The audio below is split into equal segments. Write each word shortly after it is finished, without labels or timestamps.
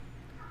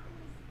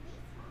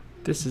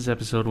This is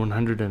episode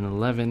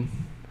 111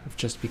 of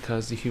Just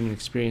Because the Human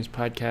Experience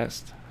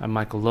podcast. I'm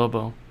Michael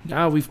Lobo.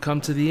 Now we've come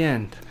to the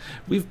end.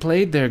 We've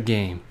played their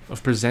game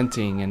of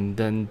presenting and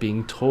then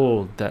being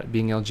told that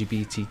being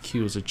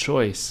LGBTQ is a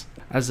choice.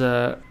 As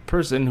a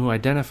person who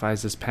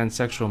identifies as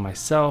pansexual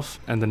myself,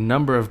 and the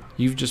number of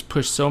you've just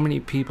pushed so many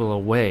people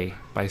away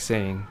by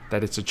saying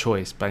that it's a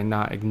choice, by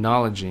not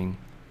acknowledging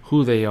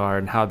who they are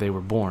and how they were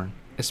born.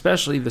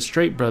 Especially the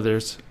straight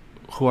brothers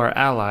who are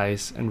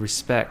allies and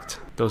respect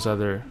those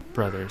other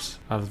brothers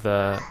of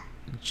the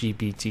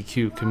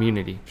LGBTQ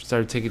community.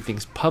 Started taking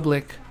things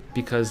public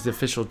because the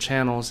official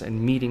channels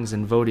and meetings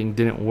and voting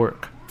didn't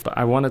work. But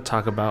I want to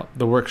talk about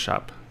the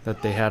workshop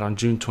that they had on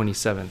June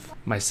 27th.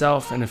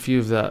 Myself and a few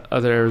of the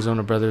other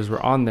Arizona brothers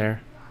were on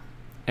there,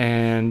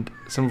 and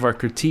some of our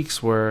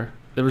critiques were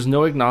there was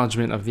no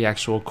acknowledgement of the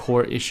actual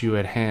core issue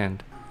at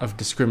hand of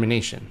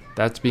discrimination.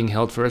 That's being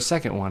held for a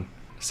second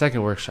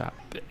workshop.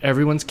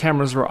 Everyone's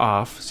cameras were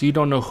off, so you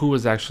don't know who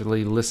was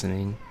actually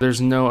listening.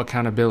 There's no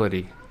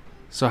accountability.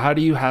 So how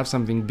do you have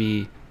something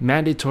be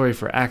mandatory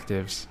for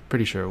actives?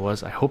 Pretty sure it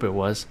was. I hope it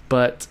was.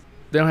 But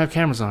they don't have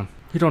cameras on.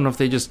 You don't know if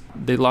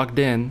they logged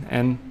in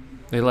and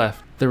they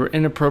left. There were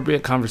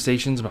inappropriate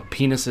conversations about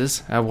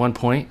penises at one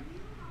point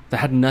that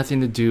had nothing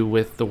to do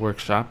with the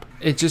workshop.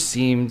 It just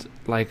seemed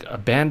like a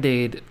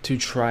band-aid to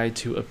try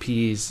to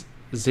appease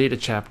Zeta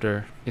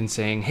chapter in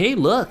saying, hey,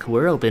 look,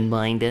 we're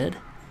open-minded.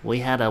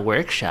 We had a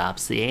workshop,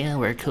 see?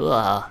 We're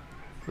cool.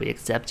 We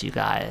accept you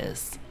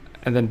guys.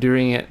 And then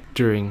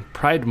during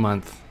Pride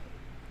Month,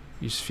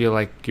 you just feel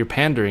like you're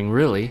pandering,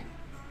 really,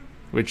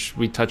 which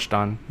we touched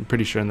on, I'm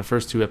pretty sure, in the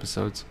first two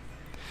episodes.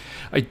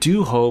 I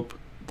do hope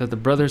that the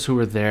brothers who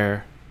were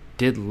there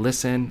did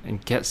listen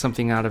and get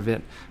something out of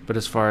it. But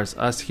as far as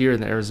us here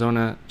in the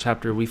Arizona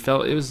chapter, we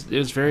felt it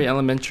was very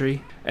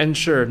elementary. And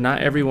sure,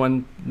 not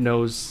everyone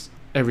knows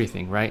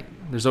everything, right?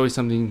 There's always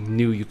something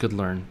new you could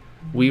learn.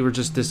 We were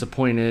just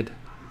disappointed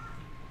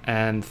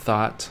and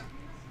thought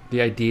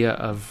the idea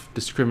of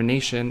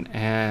discrimination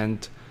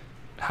and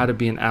how to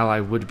be an ally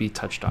would be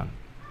touched on.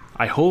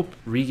 I hope,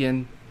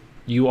 Regan,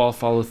 you all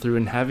follow through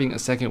in having a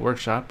second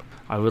workshop.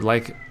 I would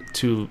like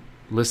to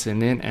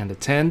listen in and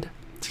attend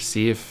to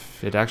see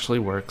if it actually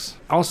works.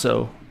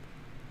 Also,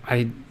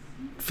 I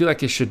feel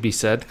like it should be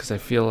said, because I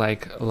feel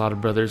like a lot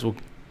of brothers will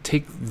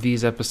take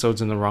these episodes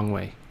in the wrong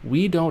way.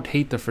 We don't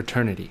hate the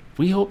fraternity.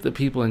 We hope the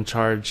people in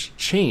charge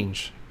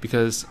change,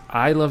 because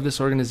I love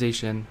this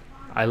organization,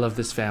 I love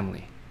this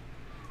family.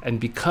 And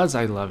because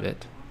I love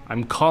it,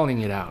 I'm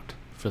calling it out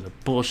for the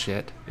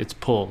bullshit it's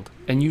pulled.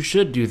 And you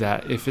should do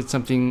that if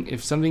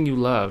something you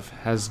love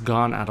has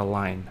gone out of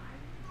line.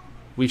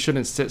 We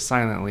shouldn't sit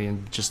silently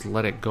and just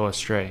let it go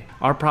astray.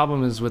 Our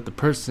problem is with the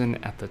person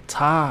at the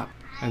top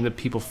and the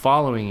people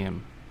following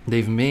him.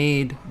 They've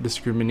made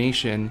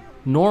discrimination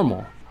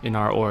normal in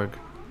our org,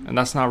 and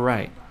that's not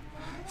right.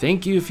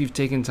 Thank you if you've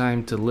taken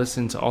time to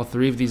listen to all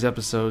three of these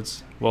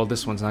episodes. Well,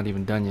 this one's not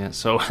even done yet,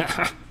 so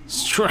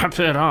strap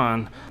it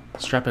on.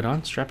 Strap it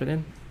on? Strap it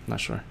in?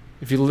 Not sure.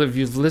 If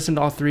you've listened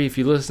to all three, if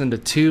you listened to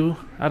 2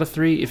 out of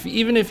 3,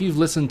 even if you've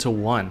listened to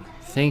 1,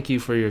 thank you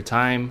for your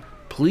time.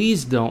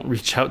 Please don't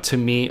reach out to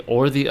me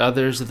or the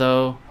others,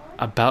 though,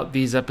 about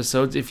these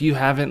episodes if you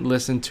haven't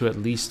listened to at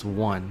least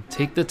one.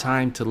 Take the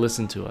time to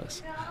listen to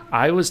us.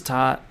 I was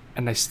taught,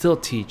 and I still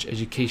teach,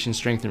 education,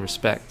 strength, and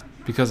respect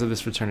because of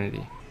this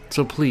fraternity.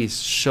 So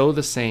please, show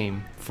the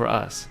same for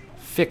us.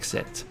 Fix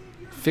it.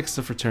 Fix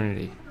the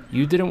fraternity.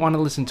 You didn't want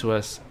to listen to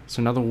us,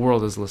 so now the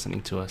world is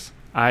listening to us.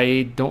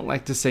 I don't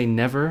like to say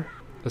never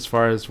as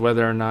far as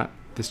whether or not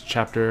this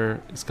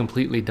chapter is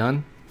completely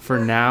done. For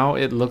now,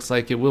 it looks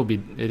like it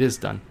is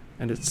done.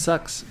 And it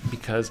sucks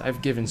because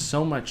I've given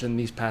so much in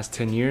these past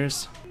 10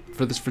 years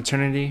for this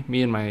fraternity,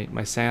 me and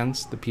my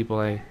Sans, the people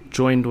I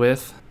joined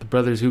with, the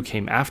brothers who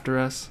came after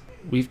us.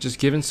 We've just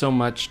given so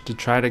much to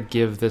try to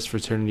give this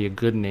fraternity a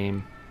good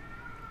name.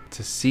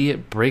 To see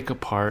it break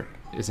apart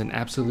is an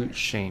absolute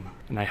shame.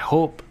 And I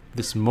hope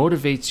this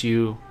motivates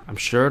you. I'm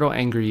sure it'll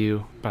anger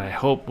you, but I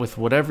hope with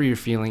whatever you're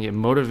feeling, it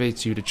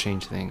motivates you to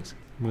change things.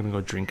 I'm gonna go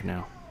drink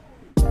now.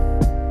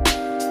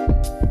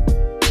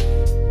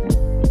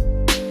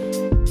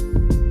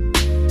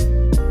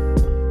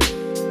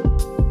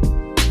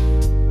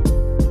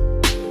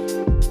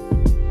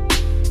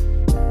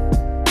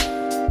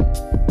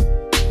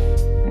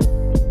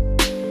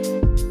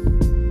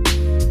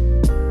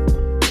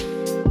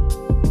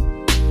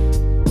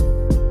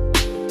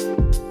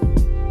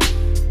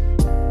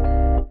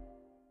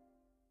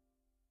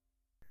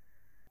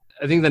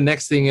 I think the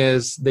next thing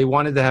is they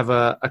wanted to have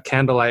a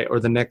candlelight or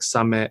the next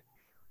summit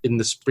in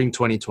the spring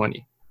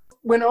 2020.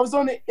 When I was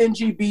on the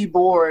NGB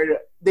board,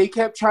 they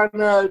kept trying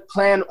to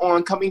plan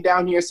on coming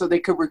down here so they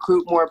could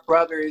recruit more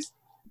brothers,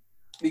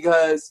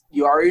 because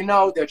you already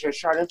know they're just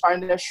trying to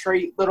find a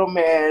straight little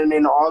man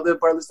and all the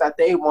brothers that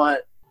they want,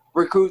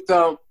 recruit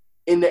them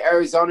in the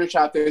Arizona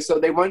chapter. So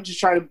they weren't just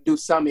trying to do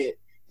summit.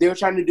 They were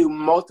trying to do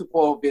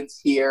multiple events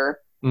here,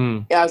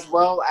 as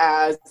well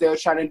as they were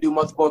trying to do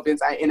multiple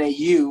events at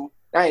NAU.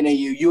 not NAU,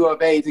 U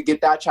of A to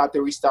get that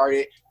chapter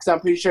restarted. Because I'm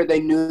pretty sure they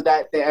knew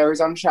that the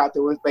Arizona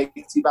chapter was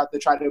basically about to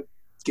try to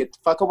get the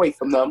fuck away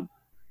from them.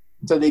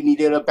 So they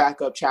needed a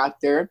backup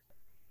chapter.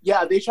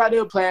 Yeah, they tried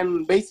to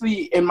plan,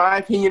 basically, in my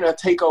opinion, a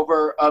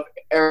takeover of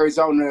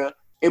Arizona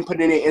and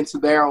putting it into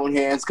their own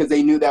hands because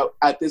they knew that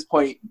at this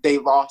point they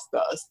lost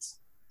us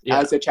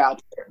as a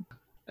chapter.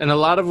 And a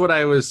lot of what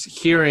I was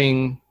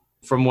hearing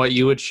from what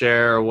you would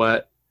share or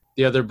what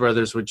the other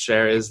brothers would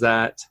share is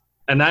that,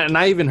 and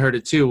I even heard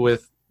it too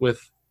with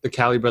the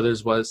Cali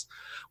brothers was,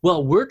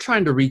 well, we're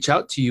trying to reach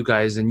out to you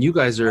guys and you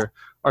guys are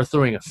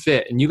throwing a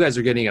fit and you guys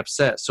are getting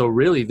upset. So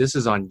really this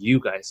is on you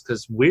guys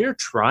because we're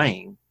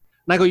trying.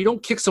 And I go, you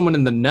don't kick someone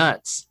in the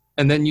nuts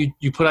and then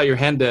you put out your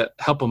hand to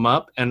help them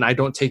up and I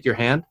don't take your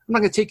hand. I'm not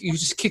going to take you. You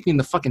just kick me in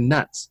the fucking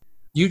nuts.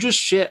 You just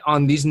shit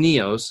on these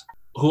Neos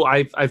who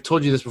I've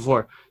told you this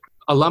before.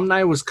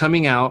 Alumni was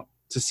coming out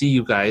to see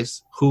you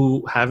guys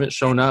who haven't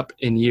shown up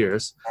in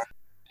years.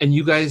 And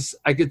you guys,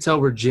 I could tell,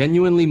 were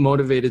genuinely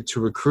motivated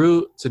to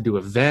recruit, to do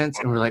events.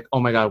 And we're like,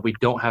 oh my God, we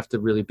don't have to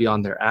really be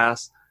on their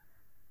ass.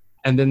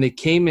 And then they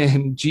came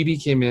in,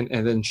 GB came in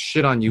and then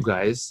shit on you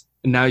guys.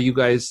 And now you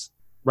guys,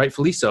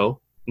 rightfully so,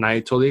 and I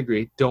totally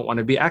agree, don't want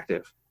to be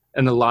active.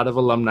 And a lot of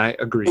alumni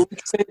agree. You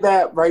said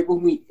that right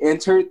when we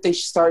entered, they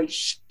started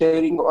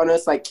shitting on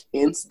us like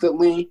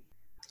instantly.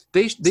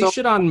 They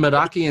shit on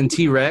Meraki and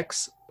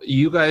T-Rex.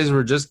 You guys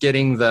were just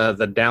getting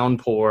the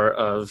downpour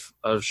of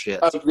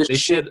shit. They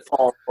shit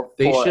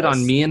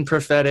on me and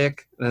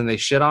Prophetic, and then they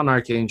shit on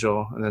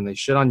Archangel, and then they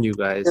shit on you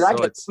guys. And I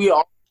guess we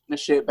all in the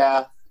shit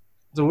bath.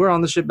 So we're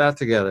on the shit bath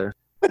together.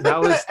 That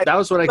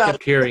was what I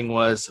kept hearing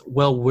was,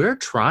 well, we're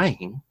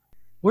trying,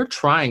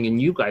 and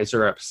you guys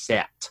are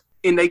upset.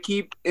 And they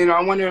keep, and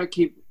I want to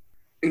keep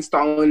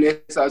installing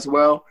this as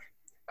well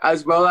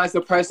as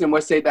the president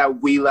would say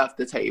that we left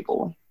the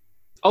table.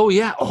 Oh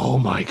yeah. Oh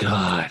my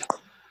God.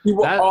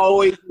 People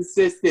always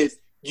insist this.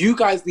 You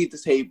guys leave the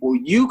table.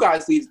 You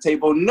guys leave the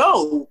table.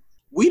 No,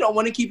 we don't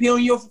want to keep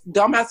hearing your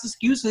dumbass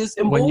excuses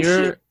and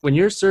bullshit. When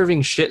you're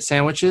serving shit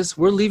sandwiches,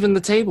 we're leaving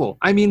the table.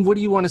 I mean, what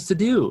do you want us to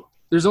do?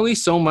 There's only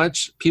so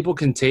much people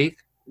can take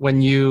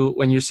when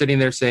you're sitting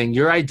there saying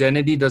your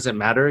identity doesn't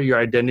matter. Your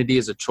identity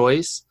is a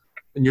choice,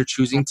 and you're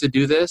choosing to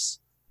do this.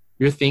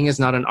 Your thing is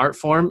not an art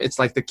form. It's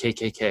like the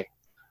KKK.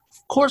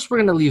 Of course, we're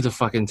gonna leave the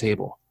fucking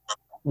table.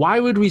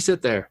 Why would we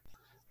sit there?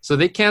 So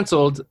they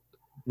canceled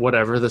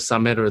whatever, the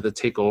summit or the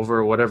takeover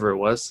or whatever it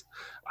was.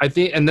 I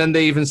think, and then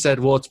they even said,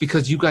 well, it's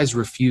because you guys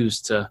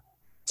refused to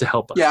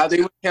help us. Yeah,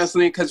 they were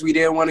canceling it because we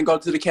didn't want to go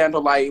to the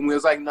candlelight, and we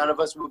was like, none of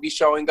us would be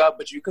showing up,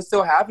 but you could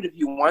still have it if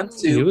you want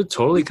to. You would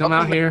totally come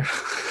out here.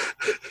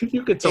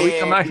 You could totally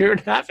come out here and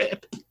have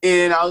it.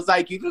 And I was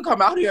like, you could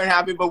come out here and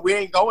have it, but we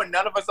ain't going.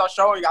 None of us are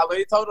showing. I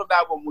already told them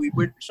that when we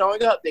were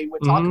showing up, they were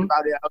talking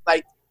about it. I was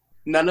like,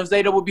 none of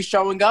Zeta will be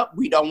showing up.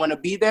 We don't want to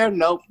be there.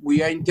 Nope,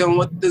 we ain't dealing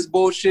with this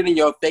bullshit and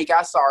your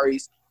fake-ass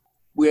sorries.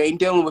 We ain't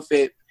dealing with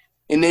it.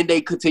 And then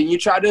they continue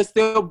to try to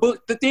still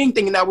book the thing,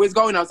 thinking that we was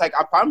going. I was like,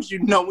 I promise you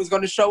no one's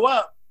going to show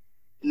up.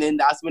 And then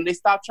that's when they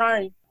stopped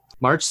trying.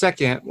 March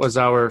 2nd was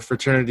our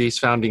fraternity's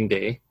founding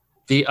day.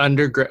 The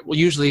undergrad, well,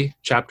 usually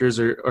chapters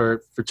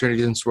or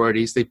fraternities and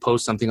sororities, they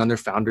post something on their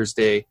Founders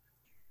Day.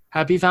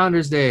 Happy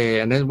Founders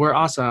Day, and then we're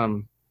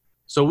awesome.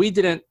 So we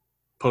didn't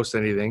post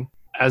anything.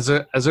 As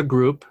a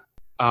group,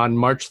 on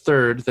March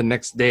 3rd, the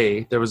next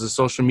day, there was a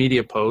social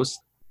media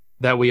post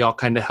that we all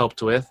kind of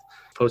helped with,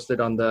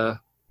 posted on the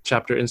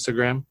chapter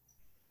Instagram.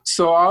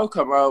 So I'll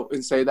come out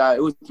and say that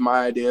it was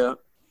my idea.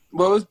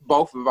 Well, it was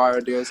both of our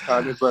ideas,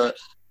 kind of, but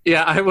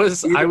yeah, I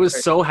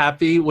was so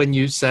happy when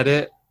you said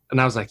it, and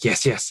I was like,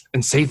 yes,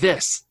 and say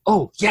this.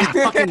 Oh yeah,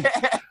 fucking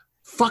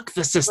fuck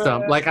the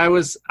system. Like I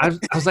was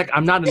like,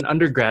 I'm not an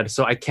undergrad,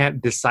 so I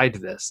can't decide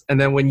this. And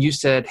then when you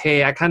said,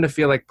 hey, I kind of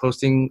feel like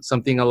posting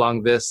something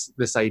along this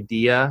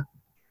idea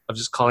of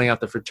just calling out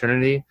the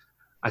fraternity,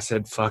 I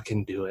said,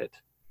 fucking do it.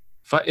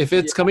 If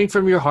it's coming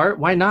from your heart,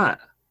 why not?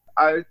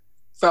 I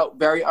felt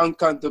very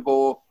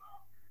uncomfortable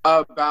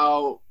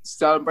about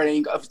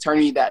celebrating a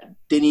fraternity that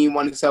didn't even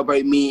want to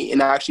celebrate me,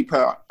 and I actually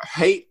put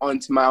hate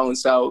onto my own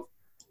self.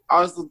 I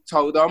was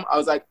told them, I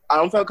was like, I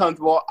don't feel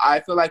comfortable.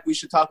 I feel like we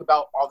should talk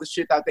about all the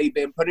shit that they've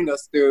been putting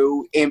us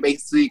through and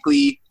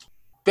basically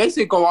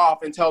go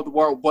off and tell the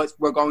world what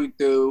we're going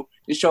through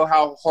and show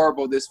how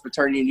horrible this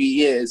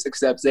fraternity is,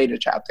 except Zeta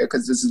chapter,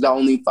 because this is the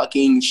only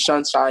fucking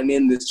sunshine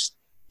in this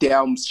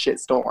damn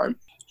shitstorm.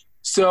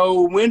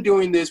 So when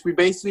doing this, we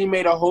basically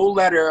made a whole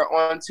letter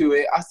onto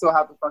it. I still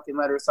have the fucking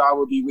letter, so I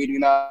will be reading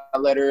that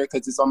letter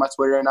because it's on my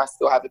Twitter, and I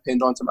still have it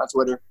pinned onto my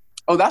Twitter.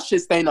 Oh, that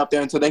shit's staying up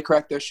there until they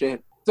correct their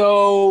shit.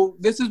 So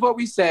this is what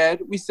we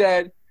said. We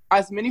said,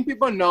 as many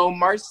people know,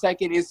 March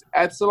 2nd is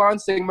Epsilon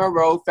Sigma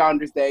Rho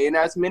Founders Day, and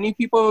as many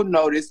people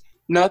noticed,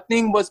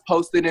 nothing was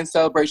posted in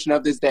celebration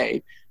of this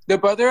day. The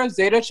Brother of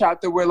Zeta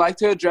chapter would like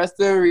to address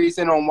the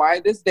reason on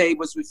why this day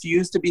was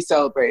refused to be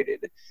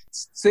celebrated.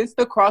 Since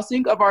the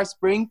crossing of our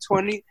spring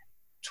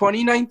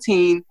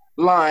 2019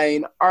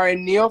 line, our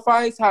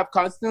neophytes have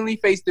constantly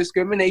faced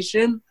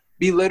discrimination,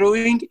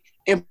 belittling,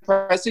 and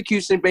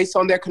persecution based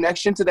on their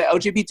connection to the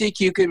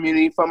LGBTQ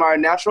community from our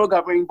national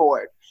governing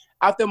board.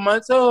 After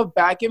months of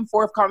back and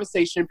forth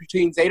conversation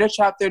between Zeta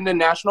Chapter and the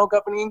national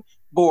governing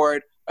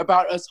board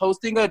about us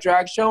hosting a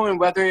drag show and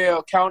whether it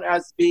will count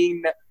as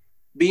being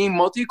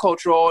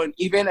multicultural, and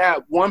even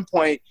at one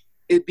point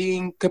it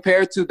being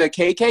compared to the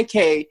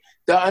KKK,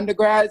 the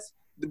undergrads,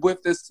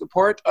 with the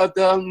support of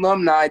the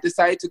alumni,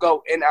 decided to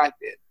go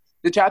inactive.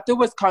 The chapter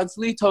was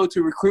constantly told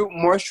to recruit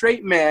more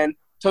straight men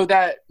so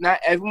that not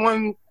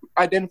everyone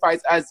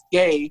identifies as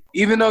gay,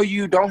 even though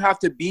you don't have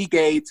to be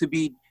gay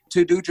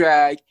to do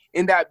drag,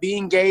 and that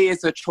being gay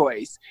is a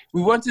choice.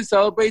 We want to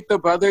celebrate the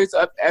brothers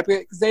of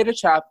Epic Zeta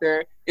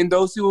Chapter and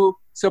those who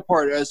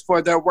support us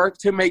for their work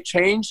to make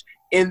change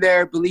in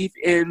their belief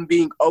in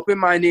being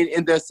open-minded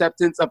and the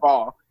acceptance of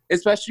all,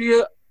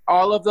 especially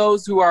all of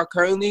those who are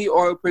currently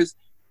or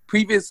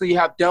previously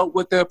have dealt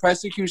with the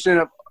persecution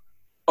of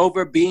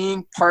over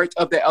being part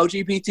of the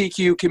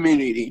LGBTQ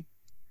community.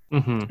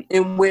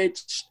 In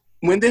which,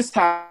 when this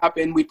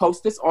happened, we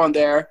post this on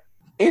there.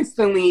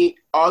 Instantly,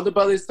 all the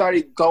brothers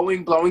started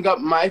blowing up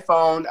my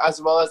phone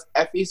as well as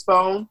Effie's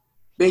phone,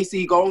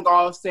 basically going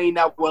off saying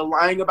that we're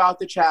lying about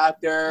the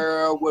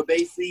chapter, we're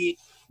basically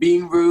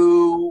being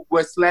rude,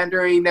 we're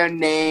slandering their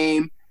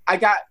name. I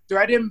got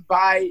threatened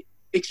by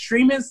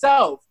Extreme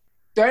himself,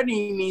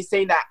 threatening me,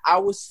 saying that I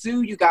will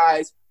sue you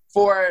guys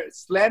for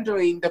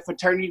slandering the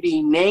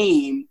fraternity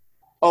name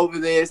over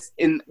this.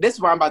 And this is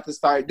where I'm about to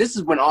start. This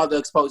is when all the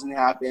exposing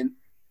happened.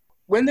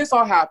 When this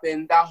all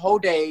happened, that whole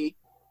day,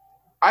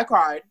 I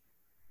cried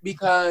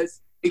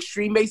because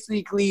Extreme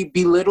basically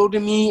belittled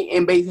me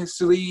and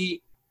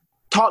basically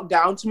talked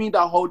down to me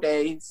the whole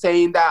day,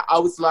 saying that I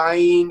was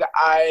lying.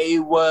 I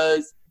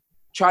was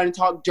trying to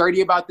talk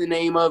dirty about the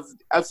name of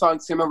Epsilon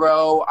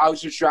Cimarro. I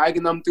was just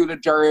dragging them through the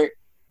dirt.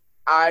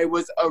 I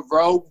was a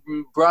rogue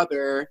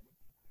brother,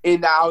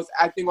 and that I was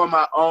acting on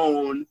my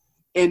own,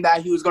 and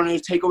that he was going to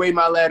take away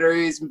my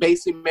letters and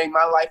basically make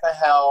my life a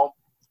hell.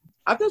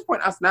 At this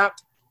point, I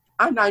snapped.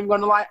 I'm not even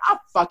going to lie. I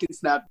fucking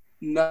snapped.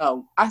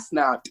 No, I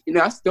snapped.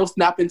 I still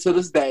snap to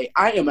this day.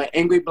 I am an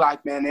angry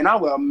black man, and I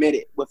will admit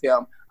it with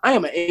him. I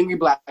am an angry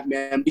black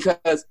man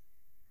because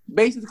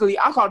basically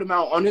I called him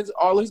out on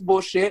all his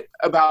bullshit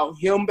about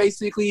him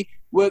basically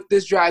with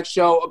this drag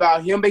show,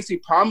 about him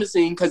basically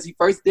promising, because he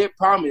first did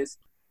promise.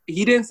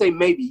 He didn't say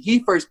maybe.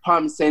 He first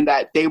promised saying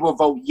that they will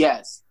vote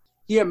yes.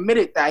 He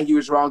admitted that he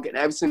was wrong in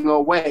every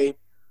single way.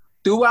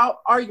 Throughout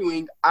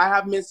arguing, I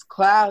have missed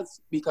class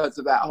because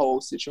of that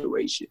whole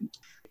situation.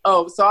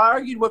 Oh, so I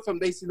argued with him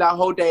basically that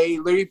whole day,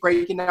 literally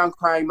breaking down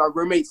crying. My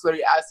roommate's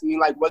literally asking me,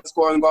 like, what's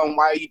going on?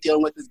 Why are you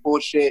dealing with this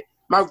bullshit?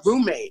 My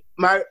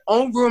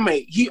own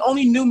roommate, he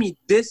only knew me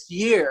this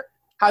year,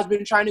 has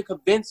been trying to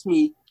convince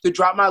me to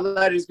drop my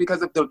letters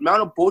because of the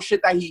amount of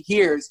bullshit that he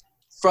hears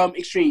from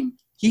Extreme.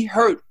 He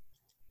heard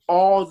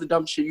all the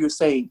dumb shit you were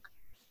saying,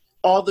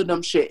 all the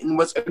dumb shit, and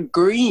was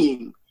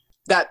agreeing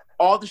that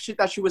all the shit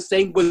that she was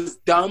saying was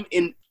dumb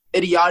and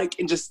idiotic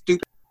and just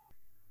stupid.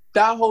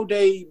 That whole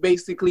day,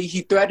 basically,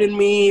 he threatened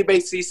me,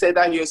 basically said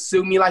that he'll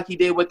sue me like he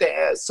did with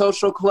the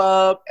social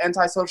club,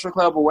 anti-social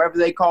club, or whatever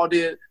they called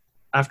it.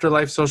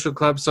 Afterlife Social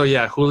Club. So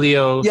yeah,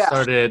 Julio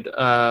started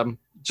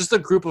just a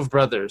group of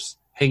brothers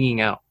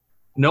hanging out.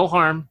 No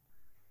harm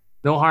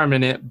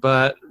in it,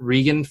 but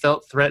Regan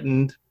felt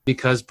threatened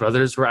because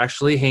brothers were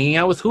actually hanging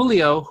out with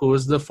Julio, who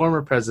was the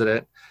former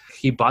president.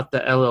 He bought the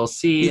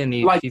LLC and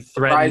he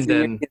threatened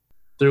and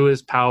threw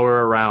his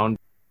power around.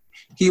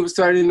 He was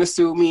starting to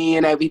sue me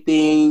and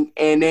everything,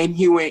 and then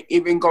he went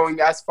even going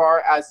as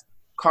far as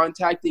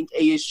contacting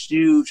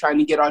ASU, trying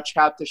to get our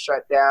chapter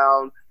shut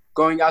down,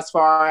 going as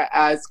far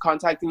as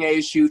contacting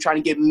ASU, trying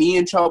to get me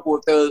in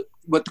trouble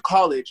with the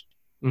college.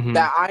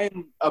 That I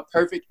am a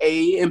perfect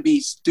A and B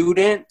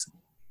student.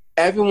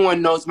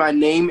 Everyone knows my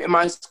name in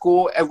my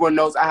school. Everyone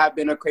knows I have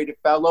been a creative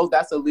fellow.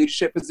 That's a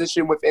leadership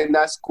position within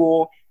that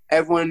school.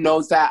 Everyone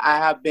knows that I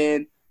have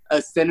been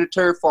a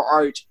senator for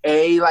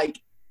RHA. Like,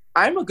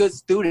 I'm a good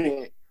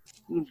student.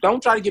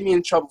 Don't try to get me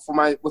in trouble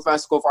with my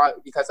school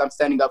because I'm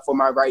standing up for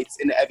my rights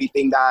and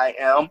everything that I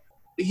am.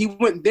 He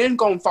went then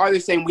going farther,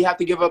 saying we have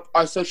to give up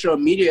our social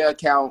media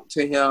account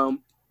to him,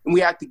 and we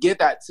have to give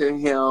that to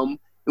him,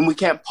 and we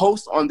can't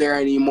post on there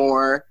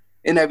anymore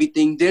and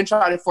everything. Then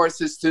try to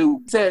force us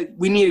to say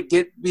we need to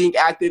get being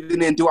active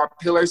and then do our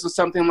pillars or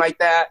something like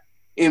that,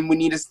 and we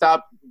need to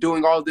stop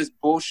doing all this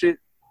bullshit.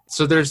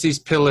 So there's these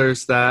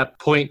pillars that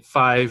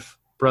 0.5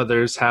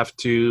 brothers have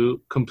to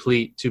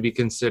complete to be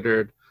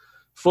considered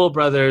full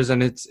brothers,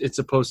 and it's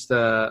supposed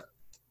to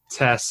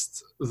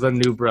test the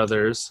new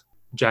brothers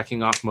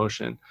jacking off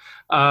motion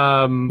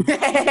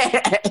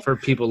for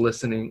people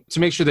listening to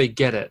make sure they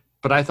get it.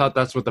 But I thought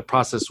that's what the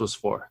process was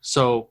for.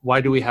 So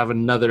why do we have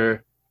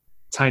another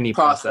tiny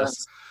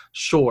process?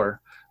 Sure.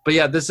 But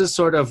yeah, this is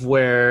sort of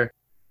where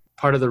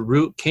part of the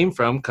root came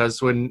from, because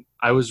when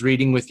I was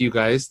reading with you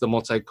guys the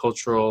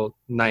Multicultural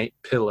Night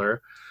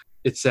pillar,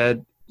 it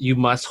said you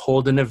must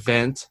hold an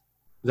event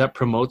that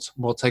promotes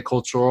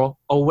multicultural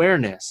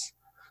awareness.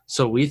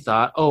 So we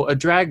thought, a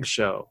drag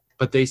show.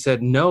 But they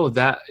said, no,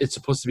 that it's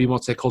supposed to be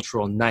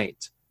multicultural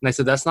night. And I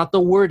said, that's not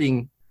the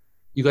wording.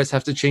 You guys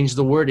have to change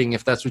the wording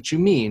if that's what you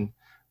mean.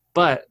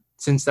 But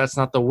since that's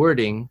not the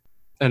wording,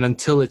 and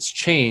until it's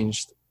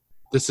changed,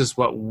 this is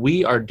what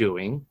we are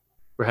doing.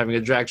 We're having a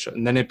drag show.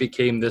 And then it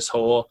became this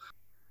whole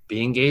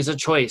being gay is a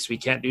choice. We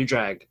can't do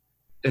drag.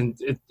 And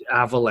it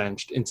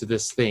avalanched into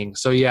this thing.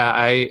 So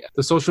yeah,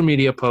 the social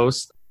media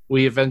post,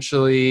 we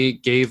eventually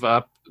gave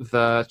up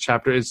the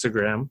chapter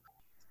Instagram.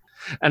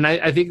 And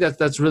I think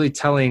that's really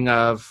telling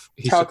of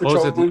he's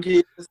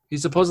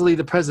supposedly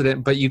the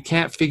president, but you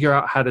can't figure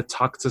out how to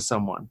talk to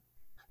someone.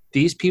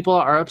 These people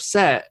are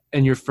upset,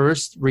 and your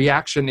first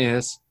reaction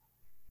is,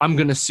 I'm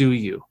going to sue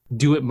you.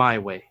 Do it my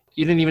way.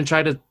 You didn't even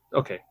try to,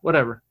 okay,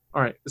 whatever.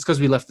 All right, it's because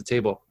we left the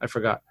table. I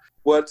forgot.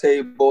 What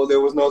table?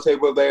 There was no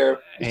table there.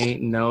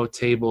 Ain't no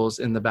tables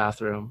in the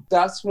bathroom.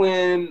 That's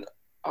when,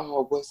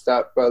 what's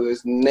that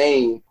brother's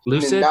name?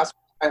 Lucid? And that's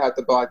when I had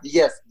to block.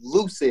 Yes,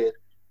 Lucid.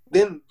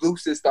 Then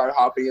Lucid started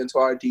hopping into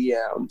our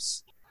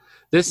DMs.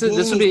 This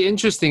would be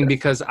interesting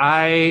because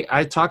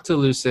I talked to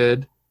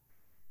Lucid,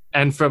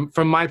 and from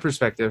my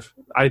perspective,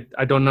 I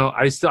don't know.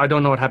 I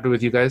don't know what happened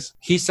with you guys.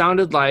 He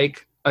sounded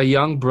like a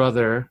young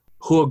brother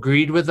who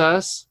agreed with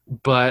us,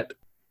 but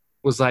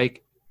was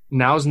like,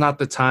 now's not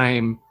the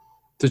time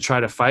to try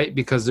to fight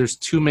because there's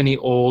too many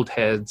old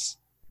heads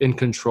in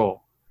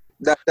control.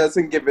 That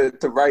doesn't give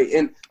it the right.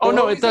 And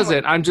no, it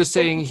doesn't. I'm just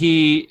saying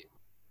he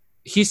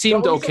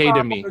seemed okay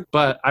to me,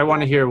 but I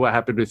want to hear what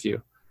happened with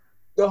you.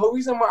 The whole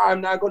reason why I'm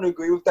not going to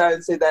agree with that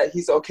and say that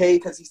he's okay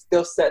because he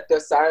still sat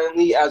there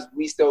silently as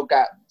we still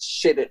got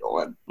shitted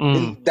on.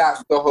 And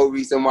that's the whole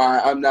reason why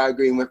I'm not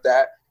agreeing with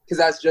that. Because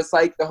that's just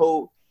like the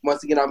whole,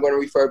 once again, I'm going to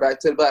refer back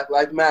to Black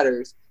Lives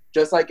Matters.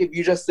 Just like if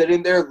you just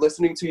sitting there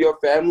listening to your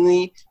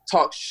family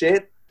talk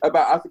shit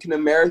about African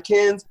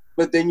Americans,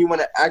 but then you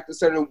want to act a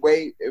certain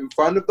way in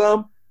front of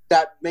them,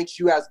 that makes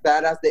you as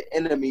bad as the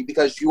enemy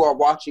because you are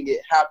watching it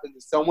happen to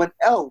someone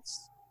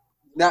else,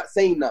 not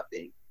saying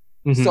nothing.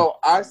 Mm-hmm. So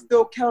I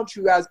still count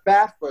you as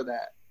bad for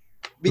that.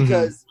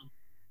 Because,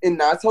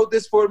 and I told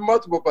this for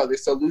multiple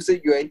brothers, so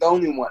Lucid, you ain't the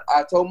only one.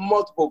 I told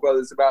multiple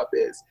brothers about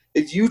this.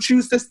 If you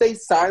choose to stay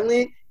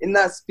silent and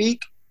not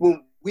speak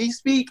when we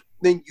speak,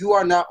 then you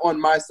are not on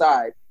my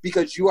side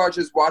because you are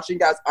just watching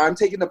guys. I'm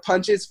taking the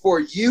punches for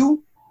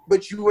you,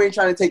 but you ain't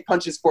trying to take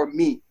punches for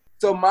me.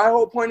 So my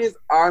whole point is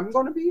I'm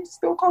going to be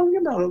still calling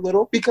him out a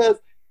little because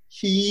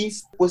he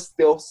was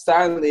still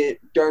silent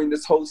during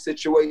this whole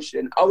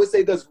situation. I would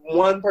say there's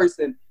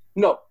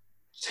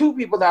two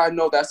people that I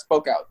know that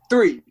spoke out.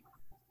 Three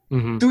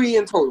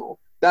in total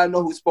that I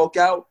know who spoke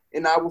out.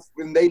 And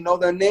when they know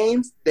their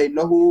names, they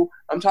know who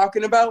I'm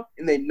talking about,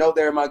 and they know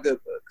they're in my good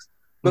books.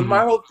 But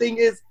my whole thing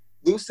is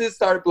Lucid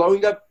started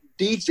blowing up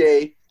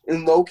DJ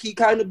and low-key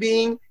kind of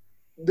being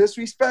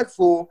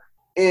disrespectful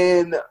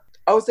and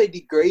I would say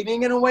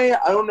degrading in a way.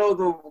 I don't know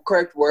the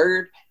correct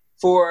word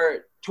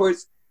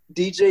towards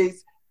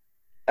DJ's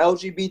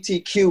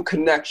LGBTQ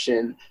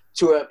connection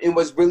to him and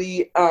was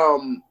really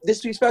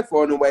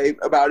disrespectful in a way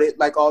about it,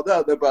 like all the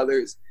other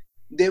brothers.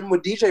 Then when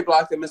DJ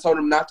blocked him and told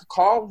him not to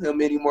call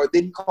him anymore,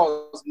 then he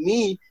calls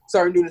me,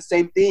 started doing the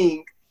same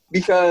thing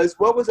because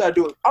what was I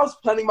doing? I was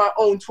planning my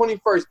own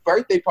 21st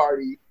birthday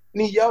party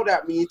and he yelled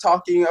at me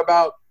talking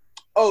about,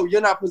 oh,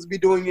 you're not supposed to be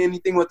doing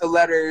anything with the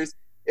letters.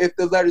 If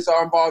the letters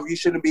are involved, you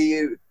shouldn't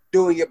be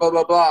doing it, blah,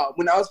 blah, blah.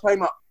 When I was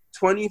planning my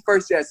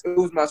 21st, yes, it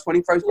was my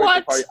 21st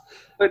birthday party.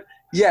 But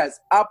yes,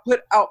 I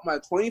put out my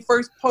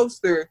 21st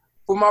poster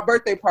for my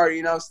birthday party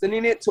and I was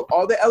sending it to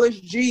all the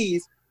LSGs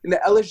and the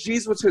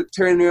LSGs were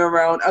turning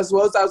around as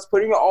well as I was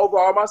putting it over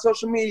all my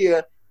social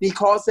media. He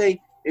called saying,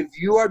 if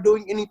you are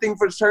doing anything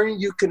for the fraternity,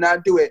 you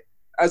cannot do it.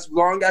 As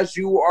long as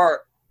you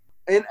are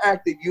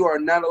inactive, you are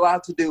not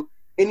allowed to do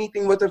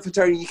anything with the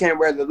fraternity. You can't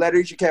wear the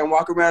letters. You can't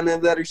walk around in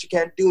the letters. You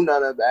can't do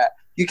none of that.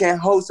 You can't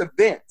host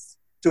events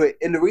to it.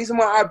 And the reason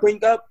why I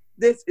bring up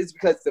this is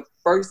because the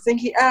first thing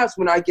he asked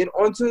when I get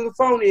onto the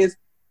phone is,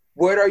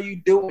 what are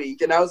you doing?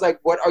 And I was like,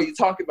 what are you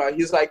talking about?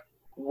 He was like,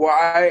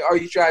 why are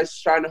you guys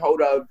trying to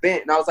hold an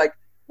event? And I was like,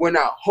 we're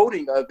not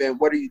holding an event.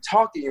 What are you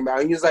talking about?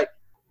 And he was like,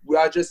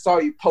 well, I just saw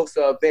you post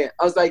an event.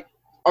 I was like,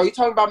 are you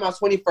talking about my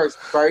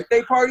 21st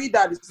birthday party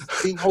that is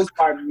being hosted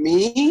by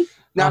me,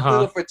 not through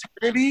the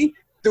fraternity,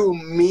 through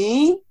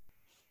me?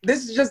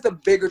 This is just a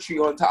bigotry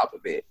on top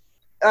of it.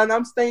 And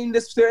I'm saying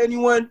this to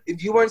anyone,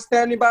 if you weren't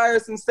standing by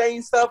us and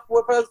saying stuff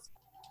with us,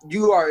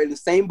 you are in the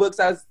same books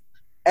as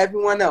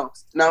everyone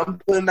else. Now I'm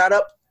putting that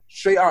up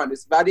straight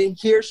honest. If I didn't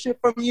hear shit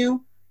from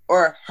you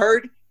or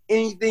heard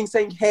anything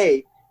saying,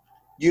 hey,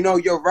 you know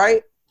you're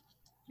right,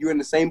 you're in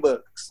the same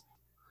books.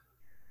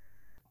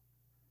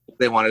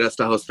 They wanted us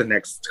to host the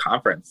next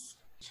conference.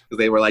 Because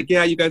they were like,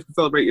 yeah, you guys can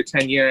celebrate your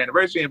 10-year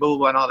anniversary and blah, blah,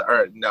 blah, and all that.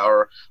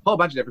 Or a whole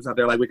bunch of different stuff.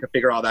 They're like, we could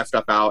figure all that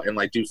stuff out and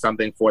like do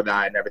something for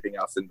that and everything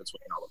else in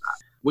between all of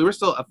that. We were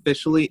still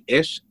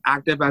officially-ish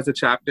active as a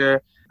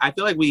chapter. I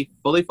feel like we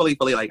fully,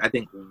 like, I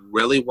think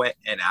really went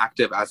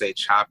inactive as a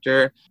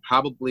chapter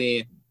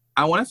probably,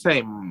 I want to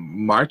say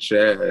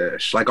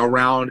March-ish, like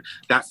around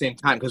that same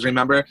time. Because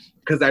remember,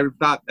 because I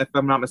thought, if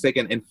I'm not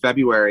mistaken, in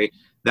February,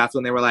 that's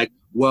when they were like,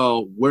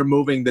 well, we're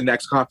moving the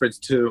next conference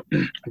to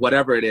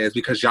whatever it is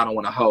because y'all don't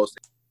want to host.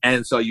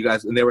 And so you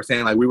guys, and they were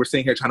saying like, we were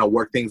sitting here trying to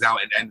work things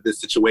out and end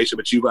this situation,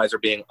 but you guys are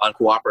being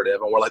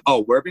uncooperative. And we're like,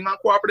 oh, we're being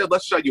uncooperative?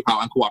 Let's show you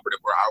how uncooperative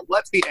we are.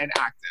 Let's be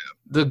inactive.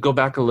 To go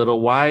back a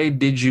little, why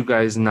did you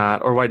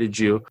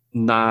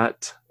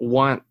not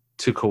want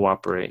to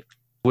cooperate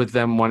with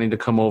them wanting to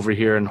come over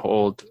here and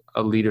hold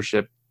a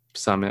leadership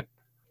summit?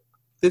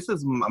 This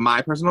is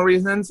my personal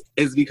reasons,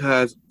 is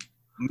because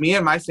me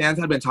and my Sans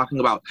had been talking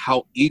about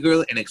how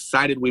eager and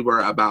excited we were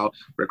about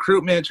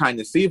recruitment, trying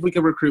to see if we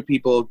could recruit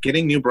people,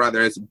 getting new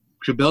brothers,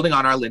 building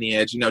on our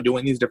lineage,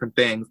 doing these different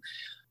things.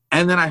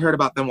 And then I heard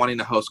about them wanting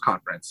to host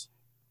conference.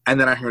 And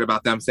then I heard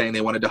about them saying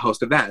they wanted to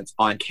host events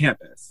on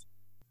campus.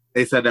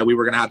 They said that we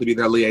were going to have to be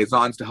their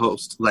liaisons to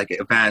host like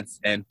events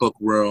and book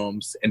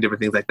rooms and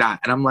different things like that.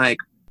 And I'm like,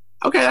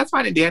 okay, that's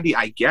fine and dandy,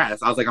 I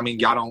guess. I was like, I mean,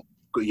 y'all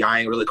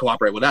ain't really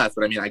cooperate with us,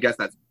 but I mean, I guess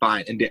that's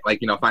fine and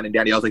fine and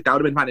dandy. I was like, that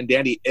would have been fine and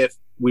dandy if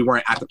we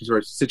weren't at the sort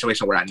of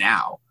situation we're at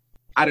now.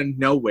 Out of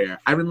nowhere,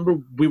 I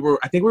remember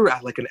I think we were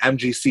at like an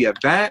MGC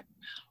event,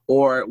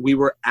 or we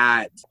were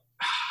at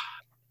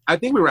a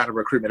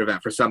recruitment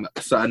event for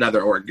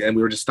another org, and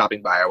we were just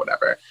stopping by or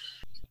whatever.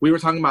 We were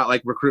talking about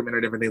like recruitment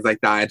or different things like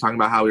that, and talking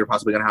about how we were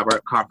possibly going to have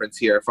our conference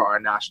here for our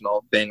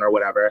national thing or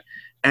whatever.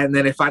 And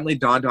then it finally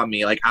dawned on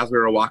me, like as we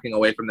were walking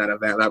away from that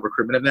event, that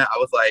recruitment event, I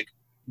was like,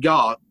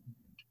 y'all,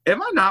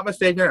 am I not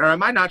mistaken or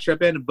am I not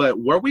tripping? But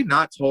were we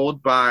not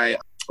told by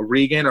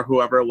Regan or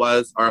whoever it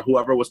was, or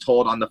whoever was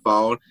told on the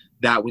phone,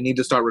 that we need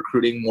to start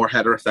recruiting more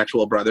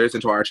heterosexual brothers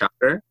into our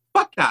chapter?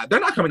 Fuck that. They're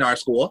not coming to our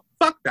school.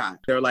 Fuck that.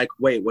 They're like,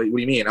 wait, what do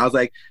you mean? I was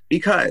like,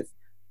 because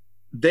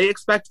they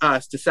expect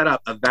us to set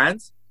up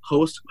events,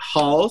 host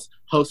halls,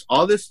 host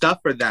all this stuff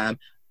for them.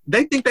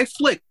 They think they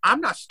slick.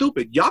 I'm not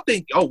stupid. Y'all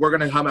think, oh, we're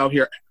going to come out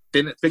here,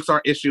 didn't fix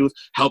our issues,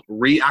 help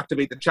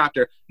reactivate the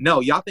chapter.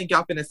 No, y'all think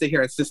y'all finna sit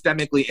here and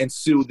systemically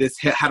ensue this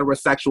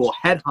heterosexual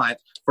headhunt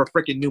for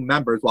freaking new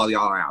members while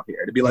y'all are out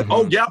here. To be like,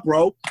 oh yeah,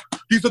 bro,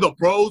 these are the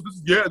bros.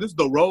 This is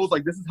the roles.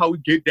 Like, this is how we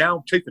get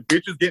down, chasing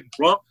bitches, getting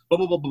drunk, blah,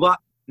 blah, blah, blah, blah.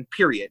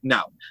 Period.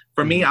 No.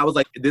 For me, I was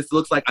like, this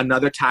looks like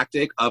another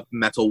tactic of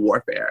mental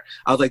warfare.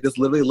 I was like, this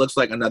literally looks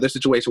like another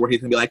situation where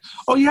he's gonna be like,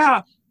 oh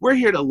yeah, we're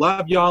here to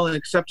love y'all and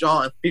accept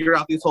y'all and figure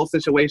out these whole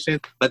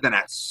situations. But then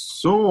as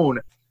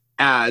soon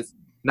as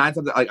I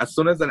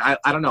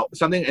don't know,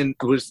 something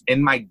was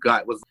in my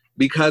gut was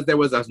because there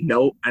was a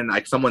note and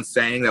like someone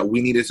saying that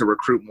we needed to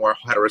recruit more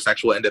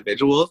heterosexual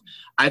individuals.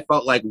 I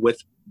felt like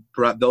with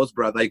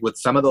with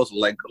some of those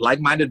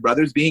like-minded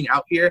brothers being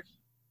out here,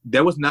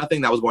 there was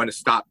nothing that was going to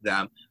stop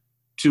them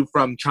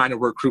from trying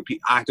to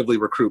actively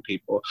recruit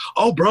people.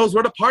 Oh, bros,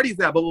 where the party's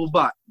at? Blah, blah,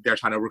 blah. They're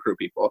trying to recruit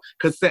people.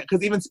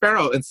 Because even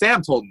Sparrow and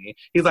Sam told me,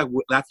 he's like,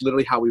 that's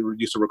literally how we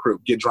used to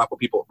recruit. Get drunk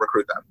with people,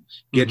 recruit them.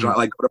 Get drunk,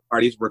 like go to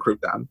parties,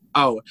 recruit them.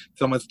 Oh,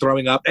 someone's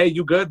throwing up. Hey,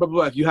 you good? Blah, blah,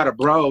 blah. If you had a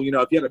bro, if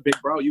you had a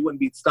big bro, you wouldn't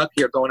be stuck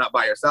here throwing up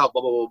by yourself.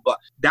 Blah, blah, blah, blah.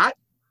 That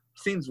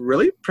seems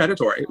really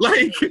predatory.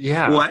 Like,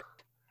 yeah. What?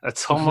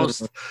 That's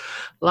almost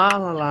la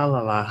la la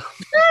la la.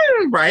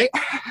 Right.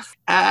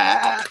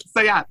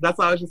 So yeah, that's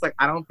why I was just like,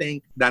 I don't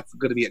think that's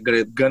gonna be a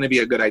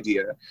good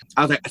idea.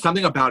 I was like,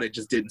 something about it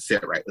just didn't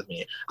sit right with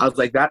me. I was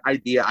like, that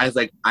idea. I was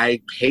like,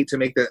 I hate to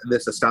make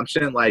this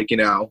assumption. Like, me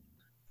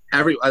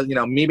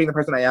being the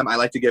person I am, I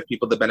like to give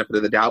people the benefit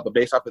of the doubt. But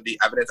based off of the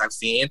evidence I've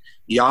seen,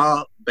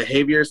 y'all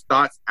behaviors,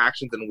 thoughts,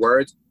 actions, and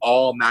words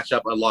all match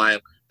up along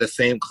the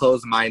same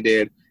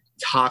closed-minded,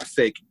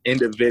 toxic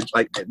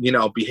individual,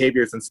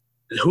 behaviors and.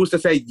 Who's to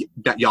say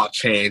that y'all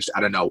changed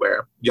out of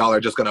nowhere? Y'all are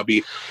just going to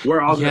be,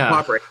 we're all going to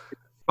cooperate. It's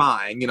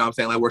fine. You know what I'm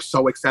saying? Like, we're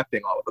so accepting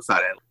all of a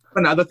sudden.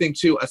 Another thing,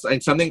 too,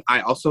 and something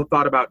I also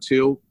thought about,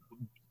 too,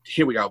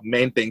 here we go,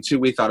 main thing, too,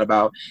 we thought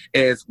about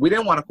is we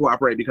didn't want to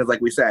cooperate because, like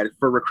we said,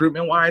 for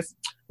recruitment-wise,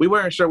 we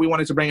weren't sure we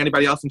wanted to bring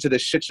anybody else into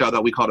this shit show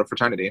that we called a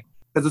fraternity.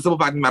 Because the simple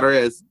fact of the matter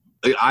is,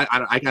 I'm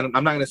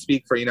not going to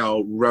speak for,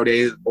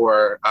 Roday's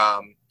or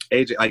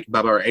AJ, like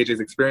Bubba or AJ's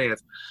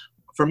experience.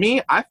 For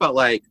me, I felt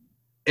like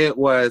it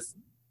was,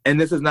 and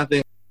this is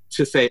nothing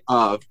to say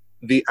of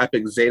the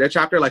Epic Zeta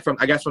chapter, like from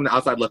the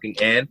outside looking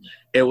in,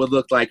 it would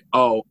look like,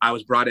 oh, I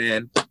was brought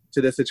in to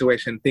this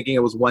situation thinking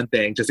it was one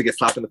thing just to get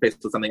slapped in the face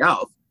with something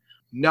else.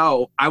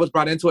 No, I was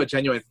brought into a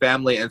genuine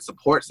family and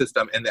support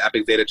system in the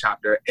Epic Zeta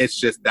chapter. It's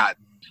just that,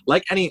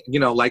 like any,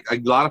 like a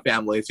lot of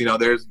families,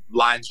 there's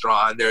lines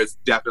drawn, there's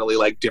definitely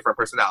like different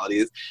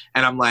personalities.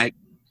 And I'm like,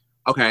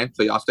 okay,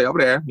 so y'all stay over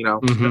there,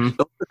 Those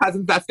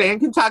cousins that stay in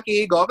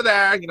Kentucky, go over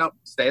there,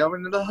 stay over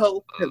in the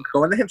hill,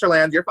 go in the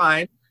hinterlands, you're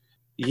fine.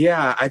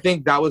 Yeah, I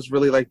think that was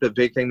really like the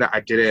big thing that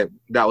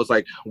that was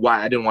like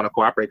why I didn't want to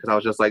cooperate, because I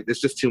was just like, it's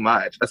just too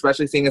much.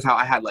 Especially seeing as how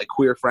I had like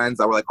queer friends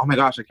that were like, oh my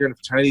gosh, like you're in a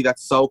fraternity,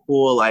 that's so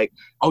cool. Like,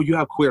 oh, you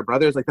have queer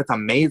brothers, like that's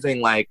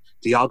amazing. Like,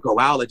 do y'all go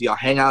out? Like, do y'all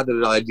hang out?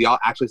 Do y'all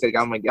actually say,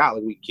 I'm like, yeah,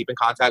 like we keep in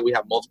contact. We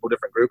have multiple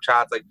different group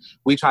chats. Like,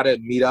 we try to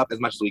meet up as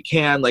much as we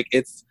can. Like,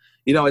 it's,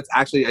 it's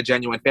actually a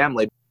genuine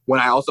family. when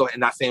I also, in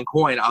that same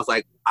coin, I was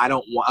like, I'm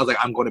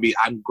going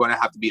to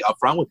have to be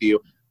upfront with you.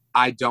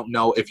 I don't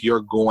know if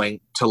you're going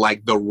to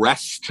like the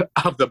rest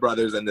of the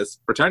brothers in this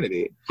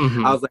fraternity.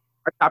 Mm-hmm. I was like,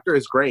 our chapter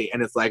is great.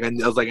 And it's like,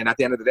 and I was like, and at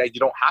the end of the day, you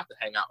don't have to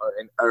hang out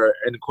or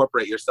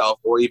incorporate yourself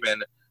or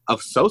even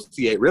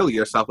associate really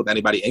yourself with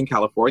anybody in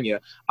California.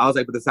 I was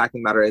like, but the fact of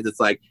the matter is, it's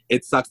like,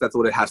 it sucks. That's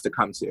what it has to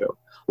come to.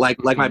 Like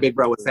my big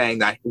bro was saying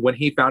that when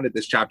he founded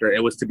this chapter,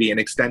 it was to be an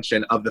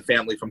extension of the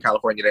family from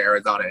California to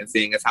Arizona, and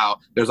seeing as how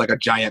there's like a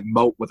giant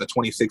moat with a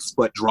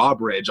 26-foot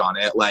drawbridge on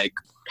it, like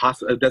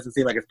it doesn't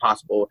seem like it's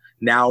possible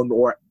now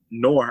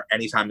nor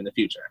anytime in the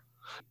future.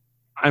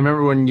 I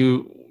remember when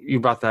you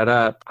brought that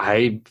up,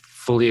 I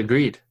fully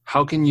agreed.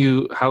 How can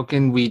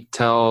we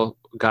tell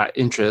got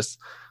interest,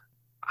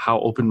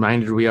 how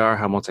open-minded we are,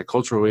 how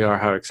multicultural we are,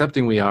 how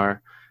accepting we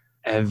are,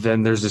 and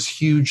then there's this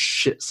huge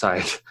shit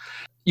side.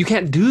 You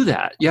can't do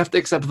that. You have to